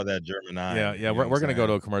more about that German eye. Yeah, we're going to go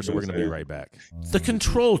to a commercial. We're going to be right back. The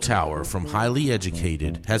Control Tower from Highly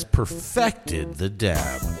Educated has perfected the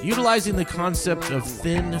dab. Utilizing the concept of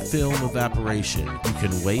thin film evaporation, you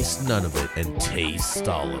can waste none of it and taste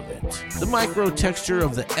all of it. The micro texture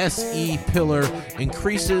of the SE pillar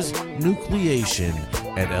increases nucleation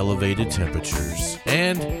at elevated temperatures.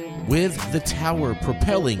 And with the tower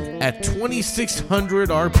propelling at 2,600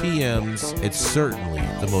 RPMs, it's certainly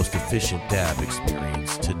the most efficient dab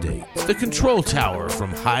experience to date. The Control Tower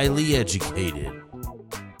from Highly Educated.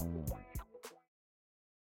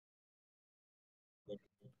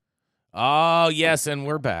 Oh, yes, and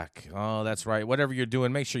we're back. Oh, that's right. Whatever you're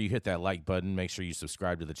doing, make sure you hit that like button. Make sure you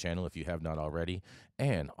subscribe to the channel if you have not already.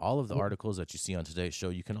 And all of the articles that you see on today's show,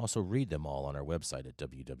 you can also read them all on our website at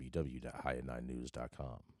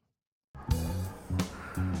www.high9news.com.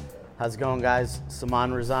 How's it going, guys?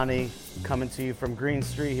 Saman Razani coming to you from Green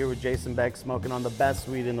Street here with Jason Beck, smoking on the best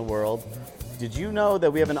weed in the world. Did you know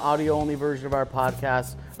that we have an audio-only version of our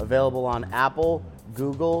podcast available on Apple,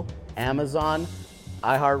 Google, Amazon,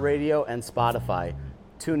 iHeartRadio, and Spotify?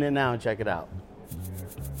 Tune in now and check it out.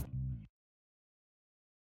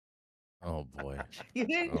 Oh, boy. You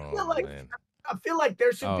didn't Oh, feel like man. I feel like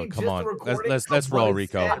there should Oh, be come just on. a recording. Let's of roll, what is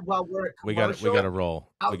Rico. said while we're at We got to roll.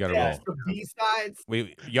 We got to roll. The B-sides.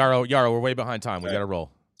 Yaro, we're way behind time. We got to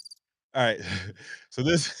roll. All right. So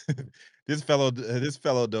this fellow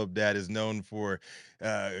dope dad is known for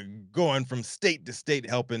going from state to state,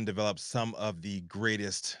 helping develop some of the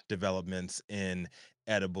greatest developments in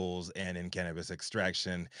edibles and in cannabis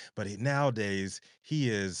extraction. But nowadays, he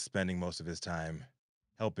is spending most of his time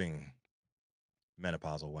helping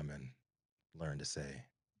menopausal women learn to say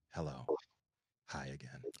hello, hi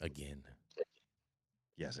again.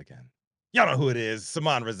 Yes, again. Y'all know who it is.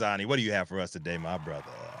 Saman Razani. What do you have for us today, my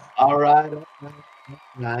brother? All right.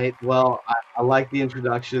 Well, I like the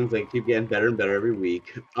introductions. They keep getting better and better every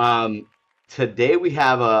week. Today we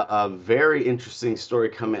have a very interesting story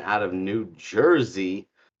coming out of New Jersey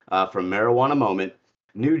from Marijuana Moment.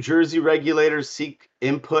 New Jersey regulators seek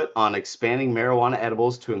input on expanding marijuana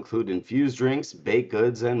edibles to include infused drinks, baked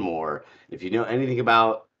goods, and more. If you know anything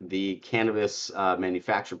about the cannabis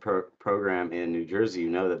manufacture program in New Jersey, you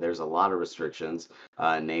know that there's a lot of restrictions,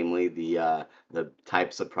 namely the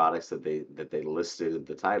types of products that they listed in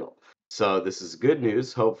the title. So this is good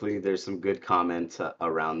news. Hopefully, there's some good comment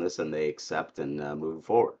around this, and they accept and move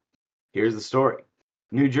forward. Here's the story.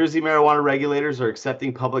 New Jersey marijuana regulators are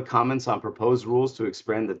accepting public comments on proposed rules to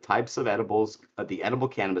expand the types of edibles, the edible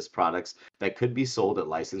cannabis products that could be sold at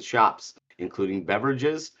licensed shops, including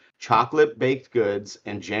beverages, chocolate baked goods,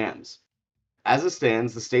 and jams. As it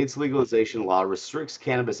stands, the state's legalization law restricts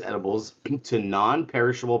cannabis edibles to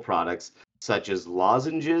non-perishable products such as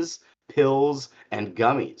lozenges, pills, and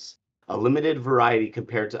gummies, a limited variety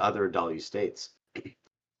compared to other adult use states.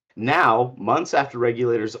 Now, months after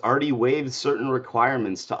regulators already waived certain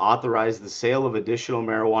requirements to authorize the sale of additional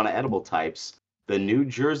marijuana edible types, the New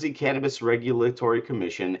Jersey Cannabis Regulatory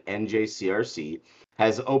Commission, NJCRC,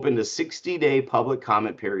 has opened a 60-day public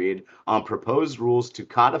comment period on proposed rules to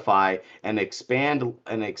codify and expand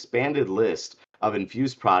an expanded list of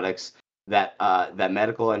infused products that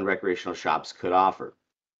medical and recreational shops could offer.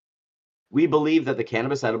 We believe that the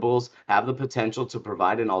cannabis edibles have the potential to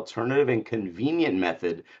provide an alternative and convenient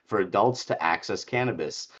method for adults to access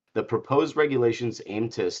cannabis. The proposed regulations aim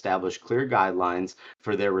to establish clear guidelines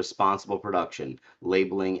for their responsible production,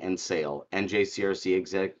 labeling, and sale,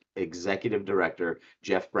 NJCRC Executive Director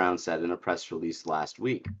Jeff Brown said in a press release last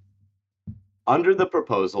week. Under the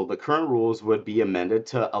proposal, the current rules would be amended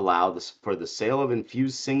to allow for the sale of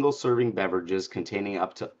infused single-serving beverages containing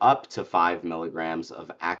up to 5 milligrams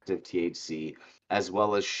of active THC, as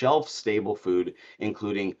well as shelf-stable food,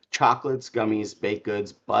 including chocolates, gummies, baked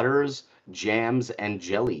goods, butters, jams, and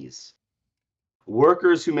jellies.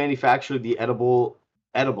 Workers who manufacture the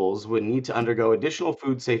edibles would need to undergo additional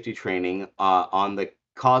food safety training on the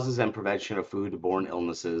causes and prevention of foodborne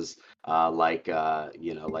illnesses, like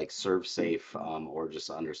Serve Safe, or just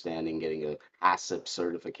understanding getting a HACCP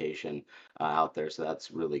certification out there. So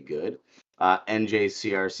that's really good.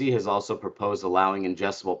 NJCRC has also proposed allowing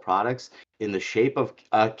ingestible products in the shape of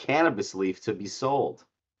a cannabis leaf to be sold,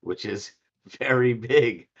 which is very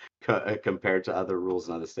big compared to other rules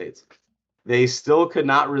in other states. They still could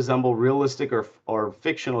not resemble realistic or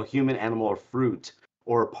fictional human, animal, or fruit,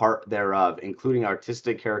 or part thereof, including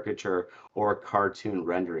artistic caricature or cartoon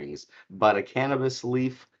renderings. But a cannabis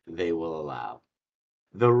leaf they will allow.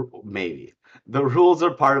 The rules are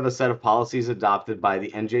part of a set of policies adopted by the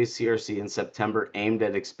NJCRC in September aimed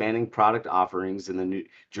at expanding product offerings in the New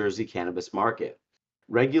Jersey cannabis market.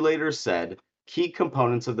 Regulators said key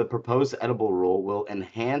components of the proposed edible rule will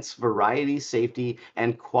enhance variety, safety,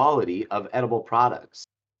 and quality of edible products.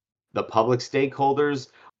 The public stakeholders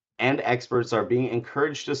and experts are being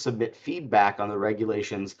encouraged to submit feedback on the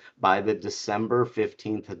regulations by the December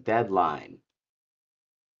 15th deadline.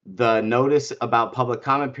 The notice about public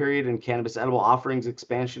comment period and cannabis edible offerings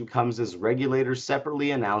expansion comes as regulators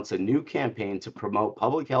separately announce a new campaign to promote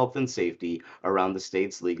public health and safety around the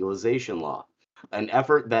state's legalization law, an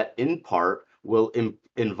effort that in part will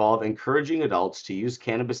involve encouraging adults to use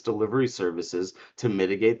cannabis delivery services to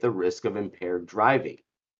mitigate the risk of impaired driving.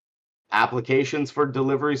 Applications for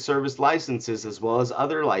delivery service licenses, as well as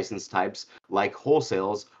other license types like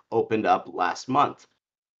wholesales, opened up last month.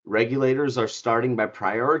 Regulators are starting by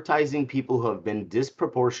prioritizing people who have been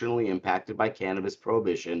disproportionately impacted by cannabis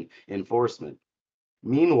prohibition enforcement.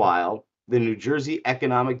 Meanwhile, the New Jersey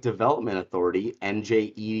Economic Development Authority,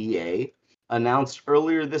 NJEDA, announced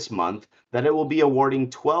earlier this month that it will be awarding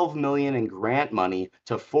 $12 million in grant money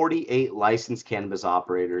to 48 licensed cannabis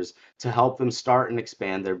operators to help them start and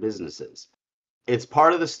expand their businesses. It's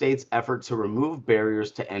part of the state's effort to remove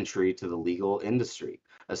barriers to entry to the legal industry,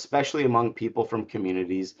 especially among people from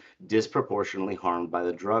communities disproportionately harmed by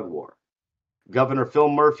the drug war. Governor Phil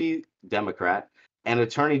Murphy, Democrat, and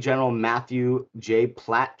Attorney General Matthew J.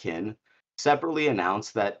 Platkin separately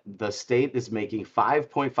announced that the state is making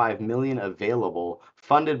 $5.5 million available,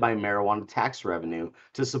 funded by marijuana tax revenue,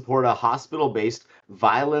 to support a hospital-based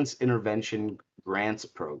violence intervention grants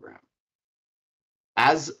program.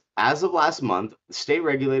 As of last month, state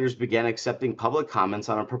regulators began accepting public comments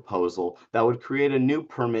on a proposal that would create a new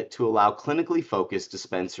permit to allow clinically focused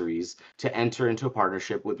dispensaries to enter into a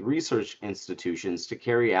partnership with research institutions to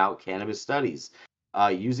carry out cannabis studies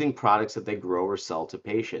using products that they grow or sell to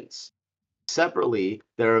patients. Separately,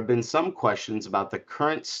 there have been some questions about the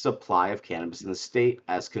current supply of cannabis in the state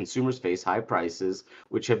as consumers face high prices,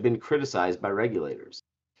 which have been criticized by regulators.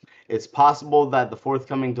 It's possible that the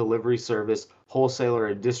forthcoming delivery service, wholesaler,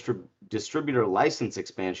 and distributor license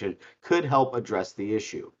expansion could help address the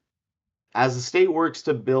issue. As the state works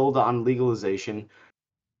to build on legalization,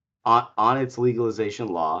 on its legalization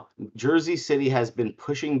law, Jersey City has been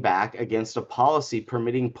pushing back against a policy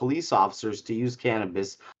permitting police officers to use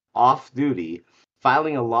cannabis off duty,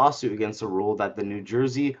 filing a lawsuit against a rule that the New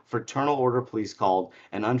Jersey Fraternal Order Police called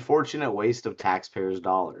an unfortunate waste of taxpayers'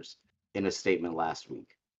 dollars in a statement last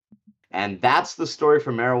week. And that's the story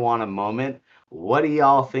for Marijuana Moment. What do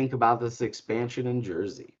y'all think about this expansion in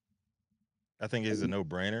Jersey? I think it's a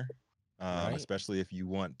no-brainer, Right. especially if you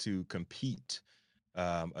want to compete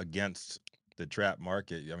against the trap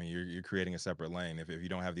market. I mean, you're creating a separate lane. If you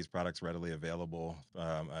don't have these products readily available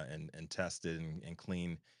and tested and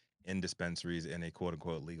clean in dispensaries in a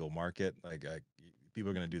quote-unquote legal market, like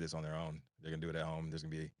people are going to do this on their own. They're going to do it at home.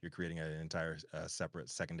 You're creating an entire separate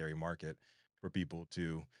secondary market for people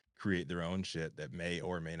to create their own shit that may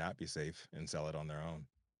or may not be safe and sell it on their own.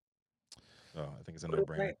 So I think it's a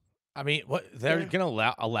no-brainer. I mean, what they're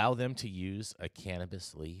gonna allow them to use a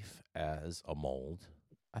cannabis leaf as a mold?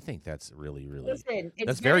 I think that's really Listen, it's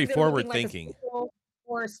that's very good forward looking like a thinking. Skittle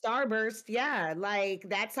or a Starburst. Yeah, like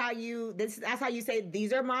that's how you say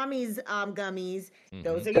these are mommy's gummies.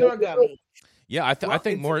 Those are your gummies. Yeah, I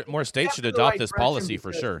think Well, more states should the adopt right this direction policy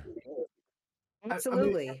for because- sure.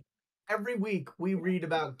 Absolutely. Every week we read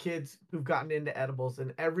about kids who've gotten into edibles,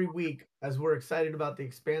 and every week, as we're excited about the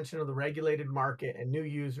expansion of the regulated market and new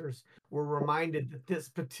users, we're reminded that this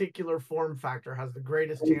particular form factor has the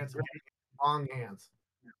greatest chance of getting in the wrong hands.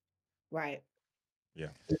 Right. Yeah,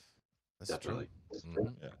 That's Definitely.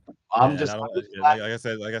 true. yeah. I'm And just I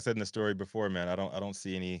don't, like I said in the story before, man. I don't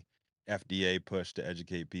see any FDA push to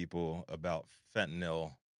educate people about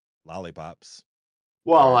fentanyl lollipops.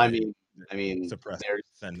 well, Right. I mean, Suppressed there's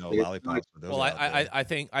fentanyl there's lollipops. But those Well, are out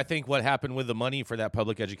there. I think what happened with the money for that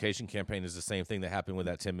public education campaign is the same thing that happened with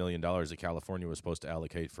that $10 million that California was supposed to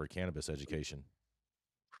allocate for cannabis education.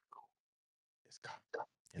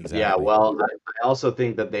 Yeah, Exactly. well, I also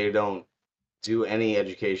think that they don't do any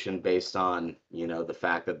education based on, the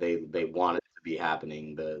fact that they want it to be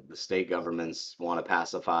happening. The state governments want to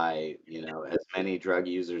pacify, as many drug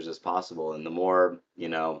users as possible. And the more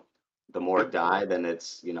die, then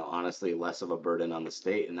it's, honestly less of a burden on the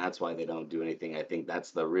state. And that's why they don't do anything. I think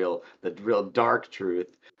that's the real dark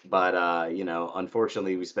truth. But,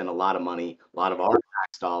 unfortunately, we spend a lot of money, a lot of our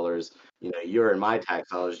tax dollars, your and my tax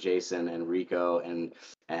dollars, Jason and Rico and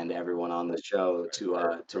everyone on the show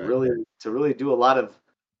to really do a lot of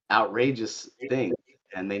outrageous things,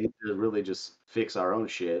 and they need to really just fix our own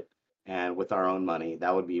shit and with our own money.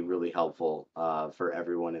 That would be really helpful for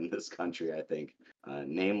everyone in this country, I think,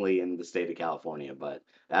 namely in the state of California. But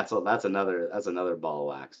that's another ball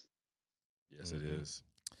of wax. Yes, it is.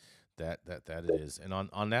 That it is. And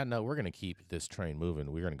on that note, we're going to keep this train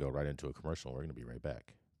moving. We're going to go right into a commercial. We're going to be right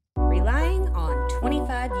back. Relying on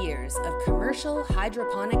 25 years of commercial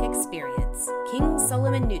hydroponic experience, King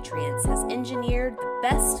Solomon Nutrients has engineered the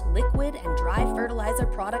best liquid and dry fertilizer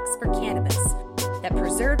products for cannabis that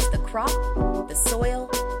preserves the crop, the soil,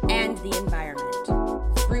 and the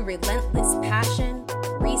environment. Through relentless passion,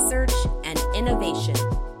 research, and innovation,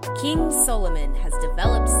 King Solomon has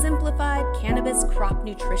developed simplified cannabis crop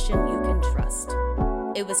nutrition you can trust.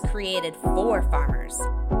 It was created for farmers,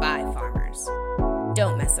 by farmers.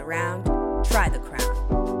 Don't mess around. Try the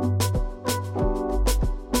Crown.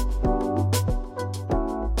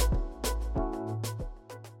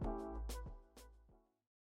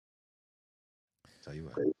 Tell you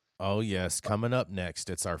what. Oh, yes. Coming up next,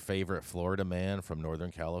 it's our favorite Florida man from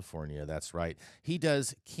Northern California. That's right. He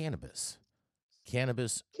does cannabis,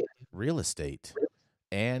 real estate,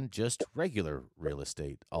 and just regular real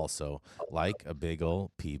estate also, like a big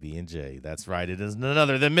old PB&J. That's right. It is none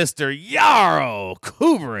other than Mr. Yarrow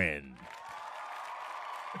Kubrin.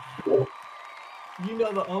 You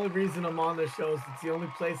know, the only reason I'm on this show is it's the only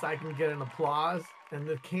place I can get an applause, and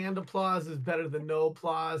the canned applause is better than no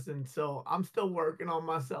applause, and so I'm still working on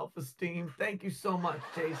my self-esteem. Thank you so much,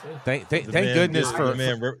 Jason. Thank goodness for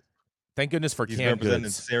thank goodness for he's canned representing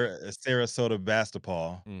goods. Sarasota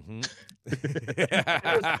basketball. Mm-hmm.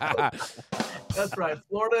 That's right.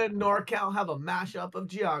 Florida and NorCal have a mashup of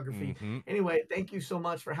geography. Mm-hmm. Anyway, thank you so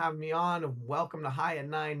much for having me on, and welcome to High at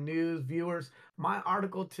 9 News viewers. My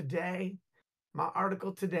article today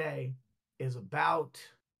is about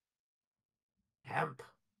hemp.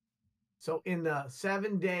 So in the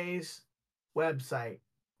 7 Days website,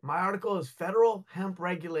 my article is Federal Hemp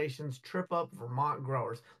Regulations Trip Up Vermont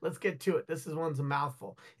Growers. Let's get to it. This one's a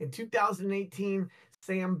mouthful. In 2018,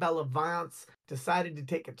 Sam Bellavance decided to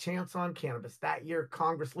take a chance on cannabis. That year,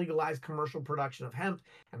 Congress legalized commercial production of hemp,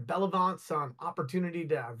 and Bellavance saw an opportunity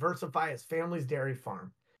to diversify his family's dairy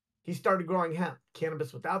farm. He started growing hemp,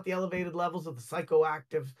 cannabis without the elevated levels of the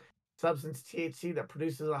psychoactive substance THC that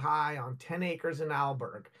produces a high, on 10 acres in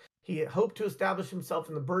Alberg. He hoped to establish himself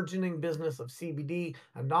in the burgeoning business of CBD,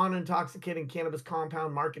 a non-intoxicating cannabis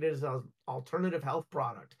compound marketed as an alternative health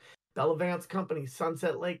product. Bellavance company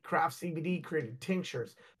Sunset Lake Craft CBD created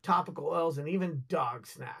tinctures, topical oils, and even dog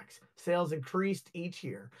snacks. Sales increased each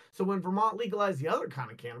year. So when Vermont legalized the other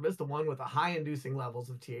kind of cannabis, the one with the high inducing levels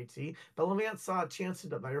of THC, Bellavance saw a chance to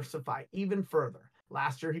diversify even further.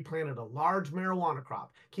 Last year, he planted a large marijuana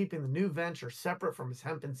crop, keeping the new venture separate from his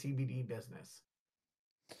hemp and CBD business.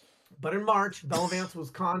 But in March, Bellavance was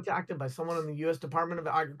contacted by someone in the U.S. Department of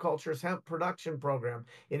Agriculture's hemp production program.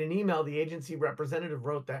 In an email, the agency representative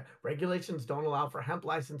wrote that regulations don't allow for hemp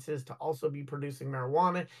licenses to also be producing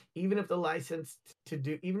marijuana, even if licensed to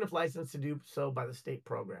do so by the state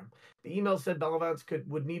program. The email said Bellavance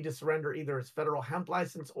would need to surrender either his federal hemp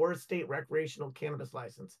license or his state recreational cannabis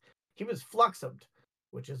license. He was fluxumed,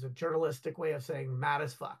 which is a journalistic way of saying mad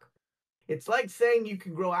as fuck. It's like saying you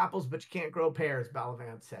can grow apples, but you can't grow pears,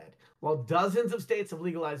 Bellavance said. While dozens of states have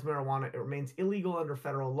legalized marijuana, it remains illegal under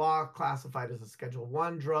federal law, classified as a Schedule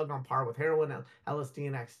I drug on par with heroin, LSD,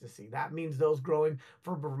 and ecstasy. That means those growing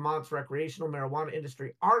for Vermont's recreational marijuana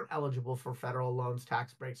industry aren't eligible for federal loans,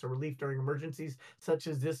 tax breaks, or relief during emergencies such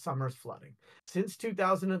as this summer's flooding. Since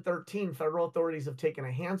 2013, federal authorities have taken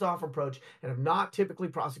a hands-off approach and have not typically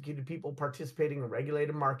prosecuted people participating in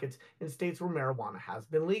regulated markets in states where marijuana has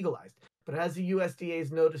been legalized. But as the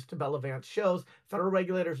USDA's notice to Bellavance shows, federal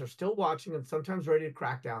regulators are still watching and sometimes ready to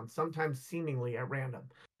crack down, sometimes seemingly at random.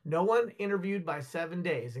 No one interviewed by 7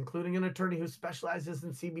 Days, including an attorney who specializes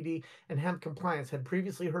in CBD and hemp compliance, had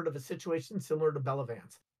previously heard of a situation similar to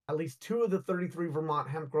Bellavance. At least 2 of the 33 Vermont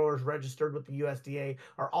hemp growers registered with the USDA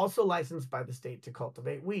are also licensed by the state to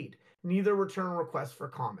cultivate weed. Neither returned requests for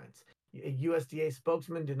comments. A USDA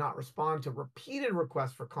spokesman did not respond to repeated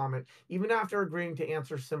requests for comment, even after agreeing to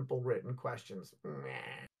answer simple written questions.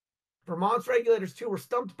 Vermont's regulators, too, were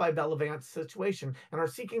stumped by Bellavance's situation and are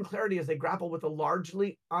seeking clarity as they grapple with a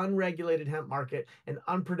largely unregulated hemp market and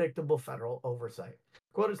unpredictable federal oversight.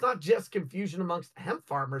 Quote, "It's not just confusion amongst hemp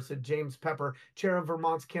farmers," said James Pepper, chair of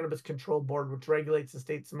Vermont's Cannabis Control Board, which regulates the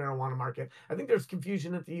state's marijuana market. "I think there's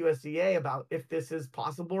confusion at the USDA about if this is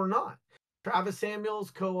possible or not." Travis Samuels,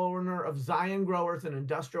 co-owner of Zion Growers, an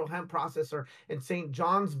industrial hemp processor in St.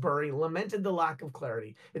 Johnsbury, lamented the lack of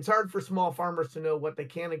clarity. "It's hard for small farmers to know what they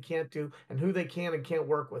can and can't do and who they can and can't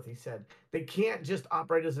work with," he said. "They can't just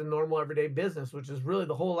operate as a normal everyday business, which is really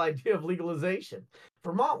the whole idea of legalization."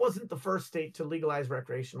 Vermont wasn't the first state to legalize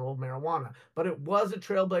recreational marijuana, but it was a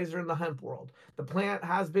trailblazer in the hemp world. The plant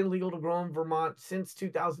has been legal to grow in Vermont since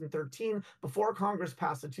 2013, before Congress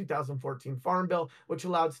passed the 2014 Farm Bill, which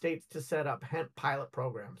allowed states to set up hemp pilot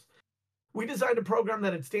programs. "We designed a program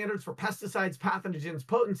that had standards for pesticides, pathogens,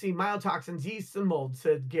 potency, mycotoxins, yeasts, and mold,"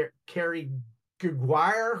 said Kerry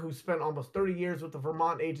Guguire, who spent almost 30 years with the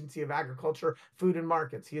Vermont Agency of Agriculture, Food, and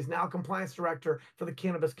Markets. He is now compliance director for the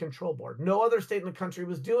Cannabis Control Board. No other state in the country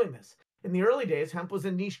was doing this. In the early days, hemp was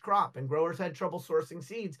a niche crop, and growers had trouble sourcing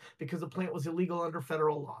seeds because the plant was illegal under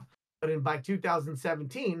federal law. But by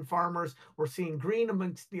 2017, farmers were seeing green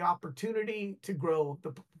amongst the opportunity to grow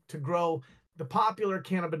the popular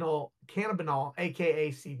cannabinol,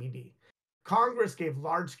 aka CBD. Congress gave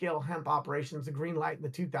large-scale hemp operations a green light in the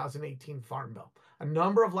 2018 Farm Bill. A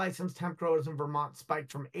number of licensed hemp growers in Vermont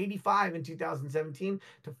spiked from 85 in 2017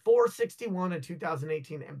 to 461 in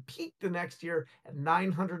 2018 and peaked the next year at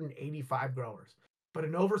 985 growers. But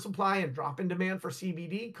an oversupply and drop in demand for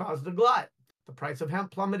CBD caused a glut. The price of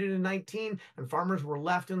hemp plummeted in 19 and farmers were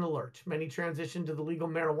left in the lurch. Many transitioned to the legal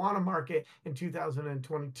marijuana market in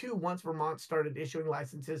 2022 once Vermont started issuing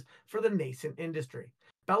licenses for the nascent industry.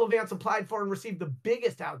 Bellavance applied for and received the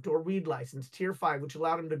biggest outdoor weed license, Tier 5, which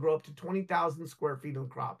allowed him to grow up to 20,000 square feet of the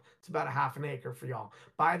crop. It's about a half an acre for y'all.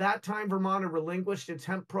 By that time, Vermont had relinquished its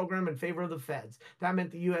hemp program in favor of the feds. That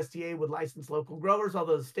meant the USDA would license local growers,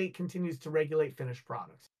 although the state continues to regulate finished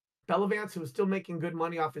products. Bellavance, who was still making good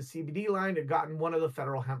money off his CBD line, had gotten one of the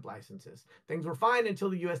federal hemp licenses. Things were fine until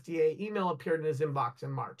the USDA email appeared in his inbox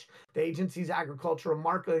in March. The agency's agricultural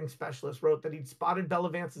marketing specialist wrote that he'd spotted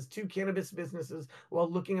Bellavance's 2 cannabis businesses while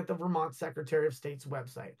looking at the Vermont Secretary of State's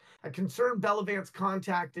website. A concerned Bellavance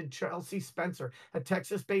contacted Chelsea Spencer, a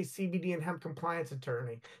Texas-based CBD and hemp compliance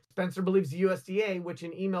attorney. Spencer believes the USDA, which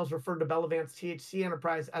in emails referred to Bellavance THC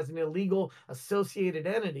Enterprise as an illegal associated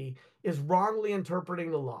entity, is wrongly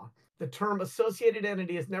interpreting the law. The term associated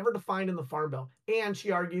entity is never defined in the Farm Bill, and she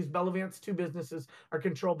argues Bellavance's 2 businesses are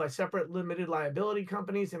controlled by separate limited liability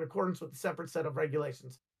companies in accordance with a separate set of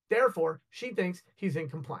regulations. Therefore, she thinks he's in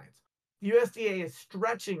compliance. The USDA is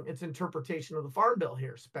stretching its interpretation of the Farm Bill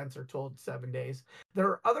here, Spencer told 7 Days. There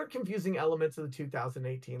are other confusing elements of the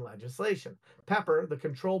 2018 legislation. Pepper, the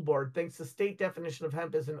control board, thinks the state definition of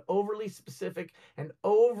hemp is an overly specific and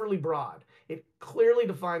overly broad. It clearly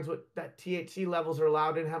defines that THC levels are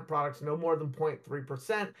allowed in hemp products no more than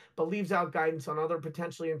 0.3%, but leaves out guidance on other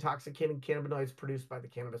potentially intoxicating cannabinoids produced by the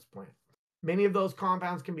cannabis plant. Many of those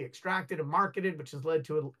compounds can be extracted and marketed, which has led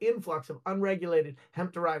to an influx of unregulated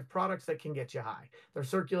hemp-derived products that can get you high. They're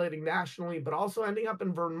circulating nationally, but also ending up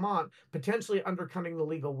in Vermont, potentially undercutting the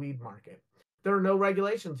legal weed market. There are no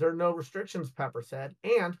regulations, there are no restrictions, Pepper said,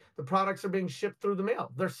 and the products are being shipped through the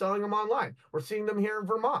mail. They're selling them online. We're seeing them here in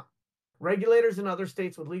Vermont. Regulators in other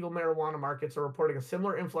states with legal marijuana markets are reporting a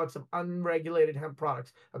similar influx of unregulated hemp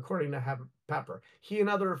products, according to Pepper. He and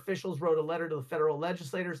other officials wrote a letter to the federal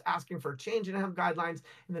legislators asking for a change in hemp guidelines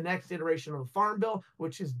in the next iteration of the Farm Bill,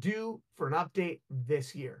 which is due for an update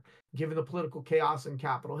this year. Given the political chaos in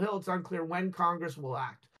Capitol Hill, it's unclear when Congress will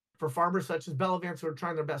act. For farmers such as Bellavance who are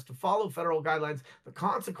trying their best to follow federal guidelines, the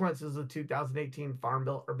consequences of the 2018 Farm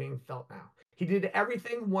Bill are being felt now. He did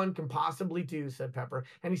everything one can possibly do, said Pepper,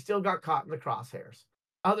 and he still got caught in the crosshairs.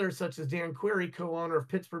 Others, such as Dan Query, co-owner of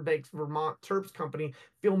Pittsburgh-based Vermont Terps Company,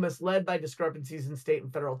 feel misled by discrepancies in state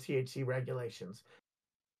and federal THC regulations.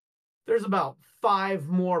 There's about 5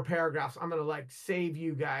 more paragraphs. I'm going to save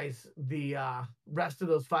you guys the rest of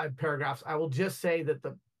those 5 paragraphs. I will just say that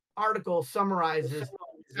the article summarizes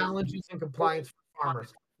challenges and compliance for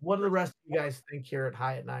farmers. What do the rest of you guys think here at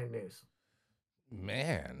High at 9 News?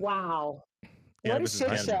 Man. Wow. Cannabis What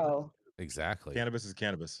a is shit cannabis. show. Exactly. Cannabis is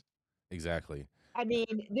cannabis. Exactly. I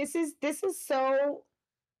mean, this is so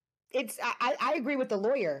I agree with the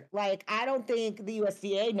lawyer. I don't think the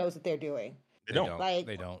USDA knows what they're doing. They don't.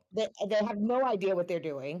 They don't. They have no idea what they're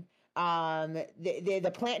doing.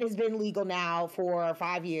 The plant has been legal now for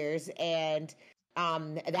 5 years, and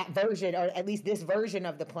that version, or at least this version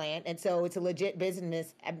of the plant, and so it's a legit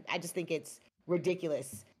business. I just think it's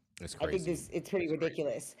ridiculous. It's crazy. I think it's pretty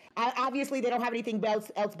ridiculous. Obviously, they don't have anything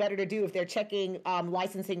else better to do if they're checking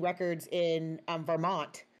licensing records in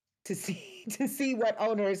Vermont to see what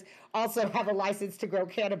owners also have a license to grow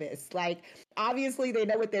cannabis. Obviously, they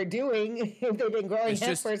know what they're doing if they've been growing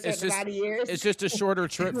hemp for a certain amount of years. It's just a shorter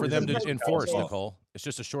trip for them to enforce, Nicole. It's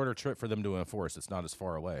just a shorter trip for them to enforce. It's not as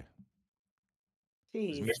far away.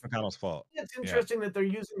 It's Mitch McConnell's fault. It's interesting that they're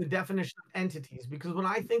using the definition of entities, because when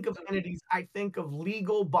I think of entities, I think of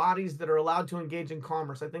legal bodies that are allowed to engage in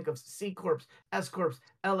commerce. I think of C Corps, S Corps,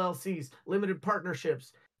 LLCs, limited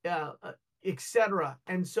partnerships, etc.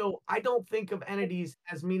 And so I don't think of entities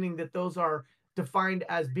as meaning that those are defined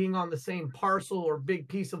as being on the same parcel or big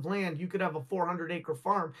piece of land. You could have a 400-acre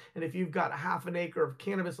farm, and if you've got a half an acre of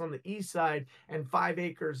cannabis on the east side and 5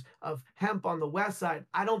 acres of hemp on the west side,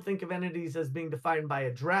 I don't think of entities as being defined by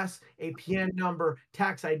address, APN number,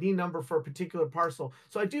 tax ID number for a particular parcel.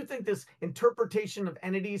 So I do think this interpretation of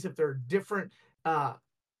entities, if they're different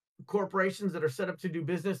corporations that are set up to do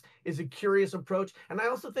business is a curious approach. And I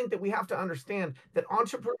also think that we have to understand that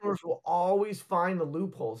entrepreneurs will always find the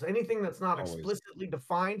loopholes. Anything that's not Always. explicitly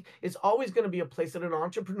defined is always going to be a place that an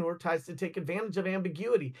entrepreneur tries to take advantage of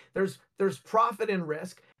ambiguity. There's profit and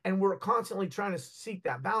risk, and we're constantly trying to seek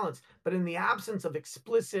that balance. But in the absence of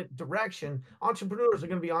explicit direction, entrepreneurs are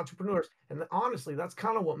going to be entrepreneurs. And honestly, that's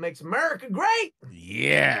kind of what makes America great.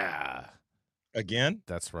 Yeah. Again?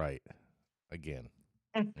 That's right. Again.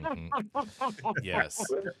 Yes.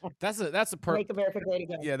 That's a Make America great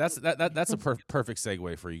again. Yeah, that's a perfect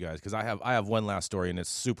segue for you guys, because I have one last story, and it's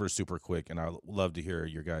super quick, and I'd love to hear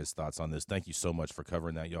your guys' thoughts on this. Thank you so much for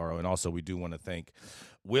covering that, Yarrow, and also we do want to thank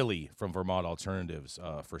Willie from Vermont Alternatives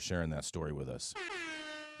for sharing that story with us.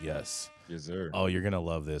 Yes. Yes, sir. Oh, you're gonna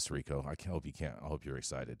love this, Rico. I hope you're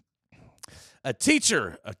excited. A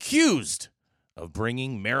teacher accused of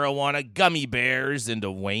bringing marijuana gummy bears into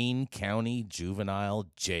Wayne County Juvenile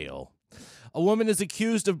Jail. A woman is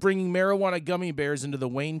accused of bringing marijuana gummy bears into the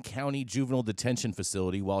Wayne County Juvenile Detention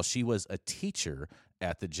Facility while she was a teacher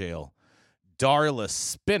at the jail. Darla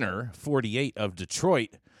Spinner, 48, of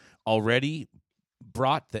Detroit, already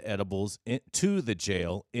brought the edibles to the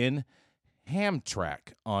jail in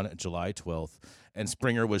Hamtramck on July 12th. And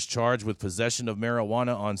Springer was charged with possession of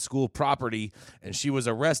marijuana on school property, and she was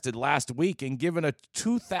arrested last week and given a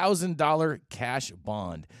 $2,000 cash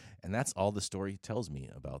bond. And that's all the story tells me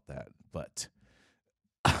about that. But,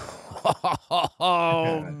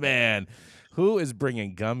 oh, man, who is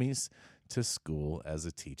bringing gummies to school as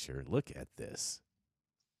a teacher? Look at this.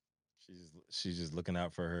 She's just looking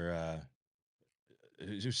out for her.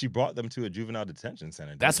 She brought them to a juvenile detention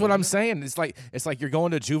center. That's what I'm saying. It's like you're going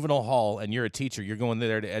to juvenile hall and you're a teacher. You're going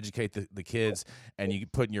there to educate the kids, and you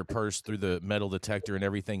put in your purse through the metal detector and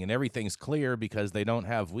everything's clear because they don't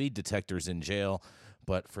have weed detectors in jail.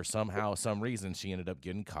 But for some reason, she ended up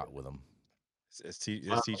getting caught with them. It's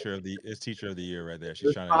teacher of the year right there.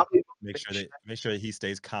 She's trying to make sure that he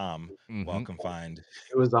stays calm while confined.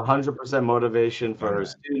 It was 100% motivation for her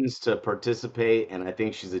students to participate, and I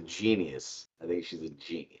think she's a genius.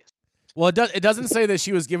 Well, it doesn't say that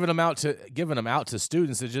she was giving them out to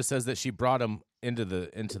students. It just says that she brought them into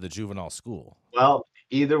the juvenile school. Well,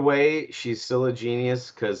 either way, she's still a genius,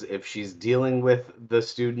 because if she's dealing with the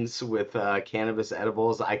students with cannabis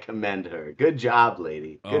edibles, I commend her. Good job,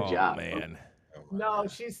 lady. Good job, man. No,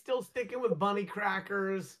 she's still sticking with bunny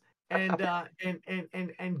crackers and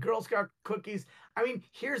Girl Scout cookies. I mean,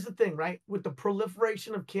 here's the thing, right? With the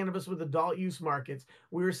proliferation of cannabis with adult use markets,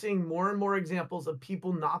 we're seeing more and more examples of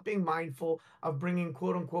people not being mindful of bringing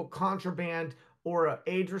quote unquote contraband or an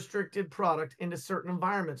age-restricted product into certain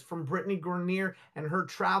environments. From Brittany Grenier and her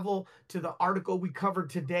travel to the article we covered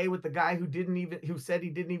today with the guy who said he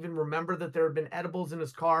didn't even remember that there had been edibles in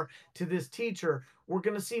his car, to this teacher. We're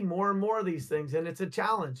going to see more and more of these things, and it's a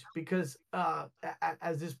challenge because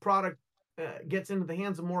as this product gets into the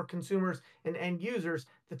hands of more consumers and end users,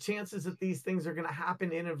 the chances that these things are going to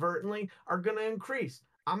happen inadvertently are going to increase.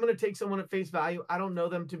 I'm going to take someone at face value. I don't know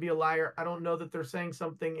them to be a liar. I don't know that they're saying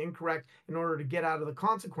something incorrect in order to get out of the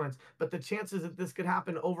consequence. But the chances that this could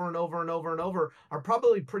happen over and over and over and over are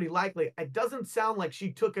probably pretty likely. It doesn't sound like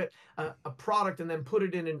she took a product and then put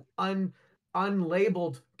it in an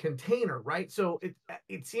unlabeled container, right? So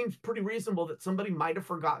it seems pretty reasonable that somebody might have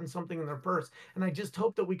forgotten something in their purse. And I just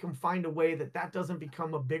hope that we can find a way that doesn't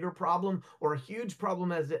become a bigger problem or a huge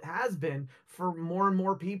problem as it has been for more and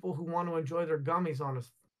more people who want to enjoy their gummies on a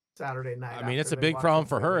Saturday night. I mean, it's a big problem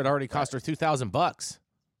for her. It already cost her $2,000.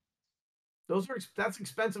 That's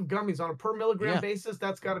expensive gummies on a per milligram basis.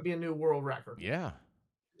 That's got to be a new world record. Yeah.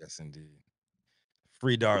 Yes, indeed.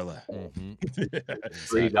 Free Darla.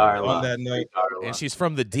 Free Darla. On that note, and she's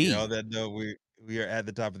from the D. On that note, we are at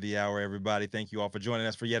the top of the hour, everybody. Thank you all for joining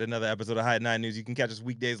us for yet another episode of High 9 News. You can catch us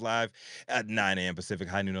weekdays live at 9 a.m. Pacific,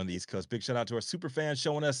 high noon on the East Coast. Big shout out to our super fans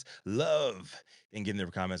showing us love and getting their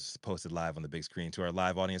comments posted live on the big screen. To our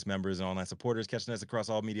live audience members and online supporters catching us across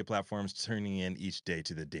all media platforms, tuning in each day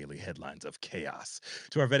to the daily headlines of chaos.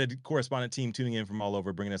 To our vetted correspondent team tuning in from all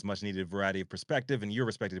over, bringing us much needed variety of perspective and your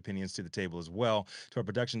respected opinions to the table as well. To our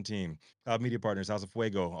production team, media partners, House of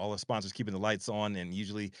Fuego, all the sponsors keeping the lights on, and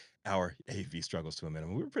usually our AV struggles to a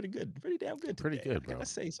minimum. We were pretty good, pretty damn good today. Pretty good, bro. I gotta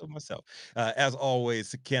say so myself. As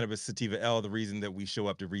always, Cannabis Sativa L, the reason that we show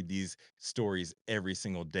up to read these stories every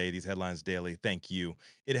single day, these headlines daily. Thank you.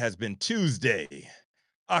 It has been Tuesday,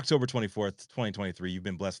 October 24th, 2023. You've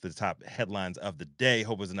been blessed with the top headlines of the day.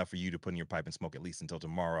 Hope it was enough for you to put in your pipe and smoke at least until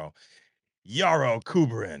tomorrow. Yarrow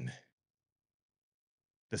Kuberin,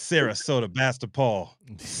 the Sarasota basketball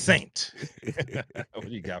saint. What do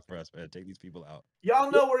you got for us, man? Take these people out. Y'all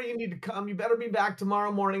know where you need to come. You better be back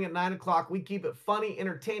tomorrow morning at 9 o'clock. We keep it funny,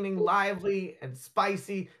 entertaining, lively, and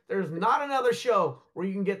spicy. There's not another show where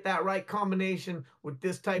you can get that right combination with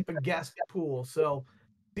this type of guest pool. So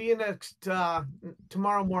see you next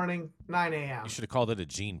tomorrow morning, 9 a.m. You should have called it a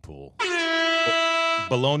gene pool.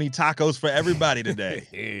 Bologna tacos for everybody today.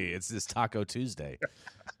 Hey, it's this Taco Tuesday.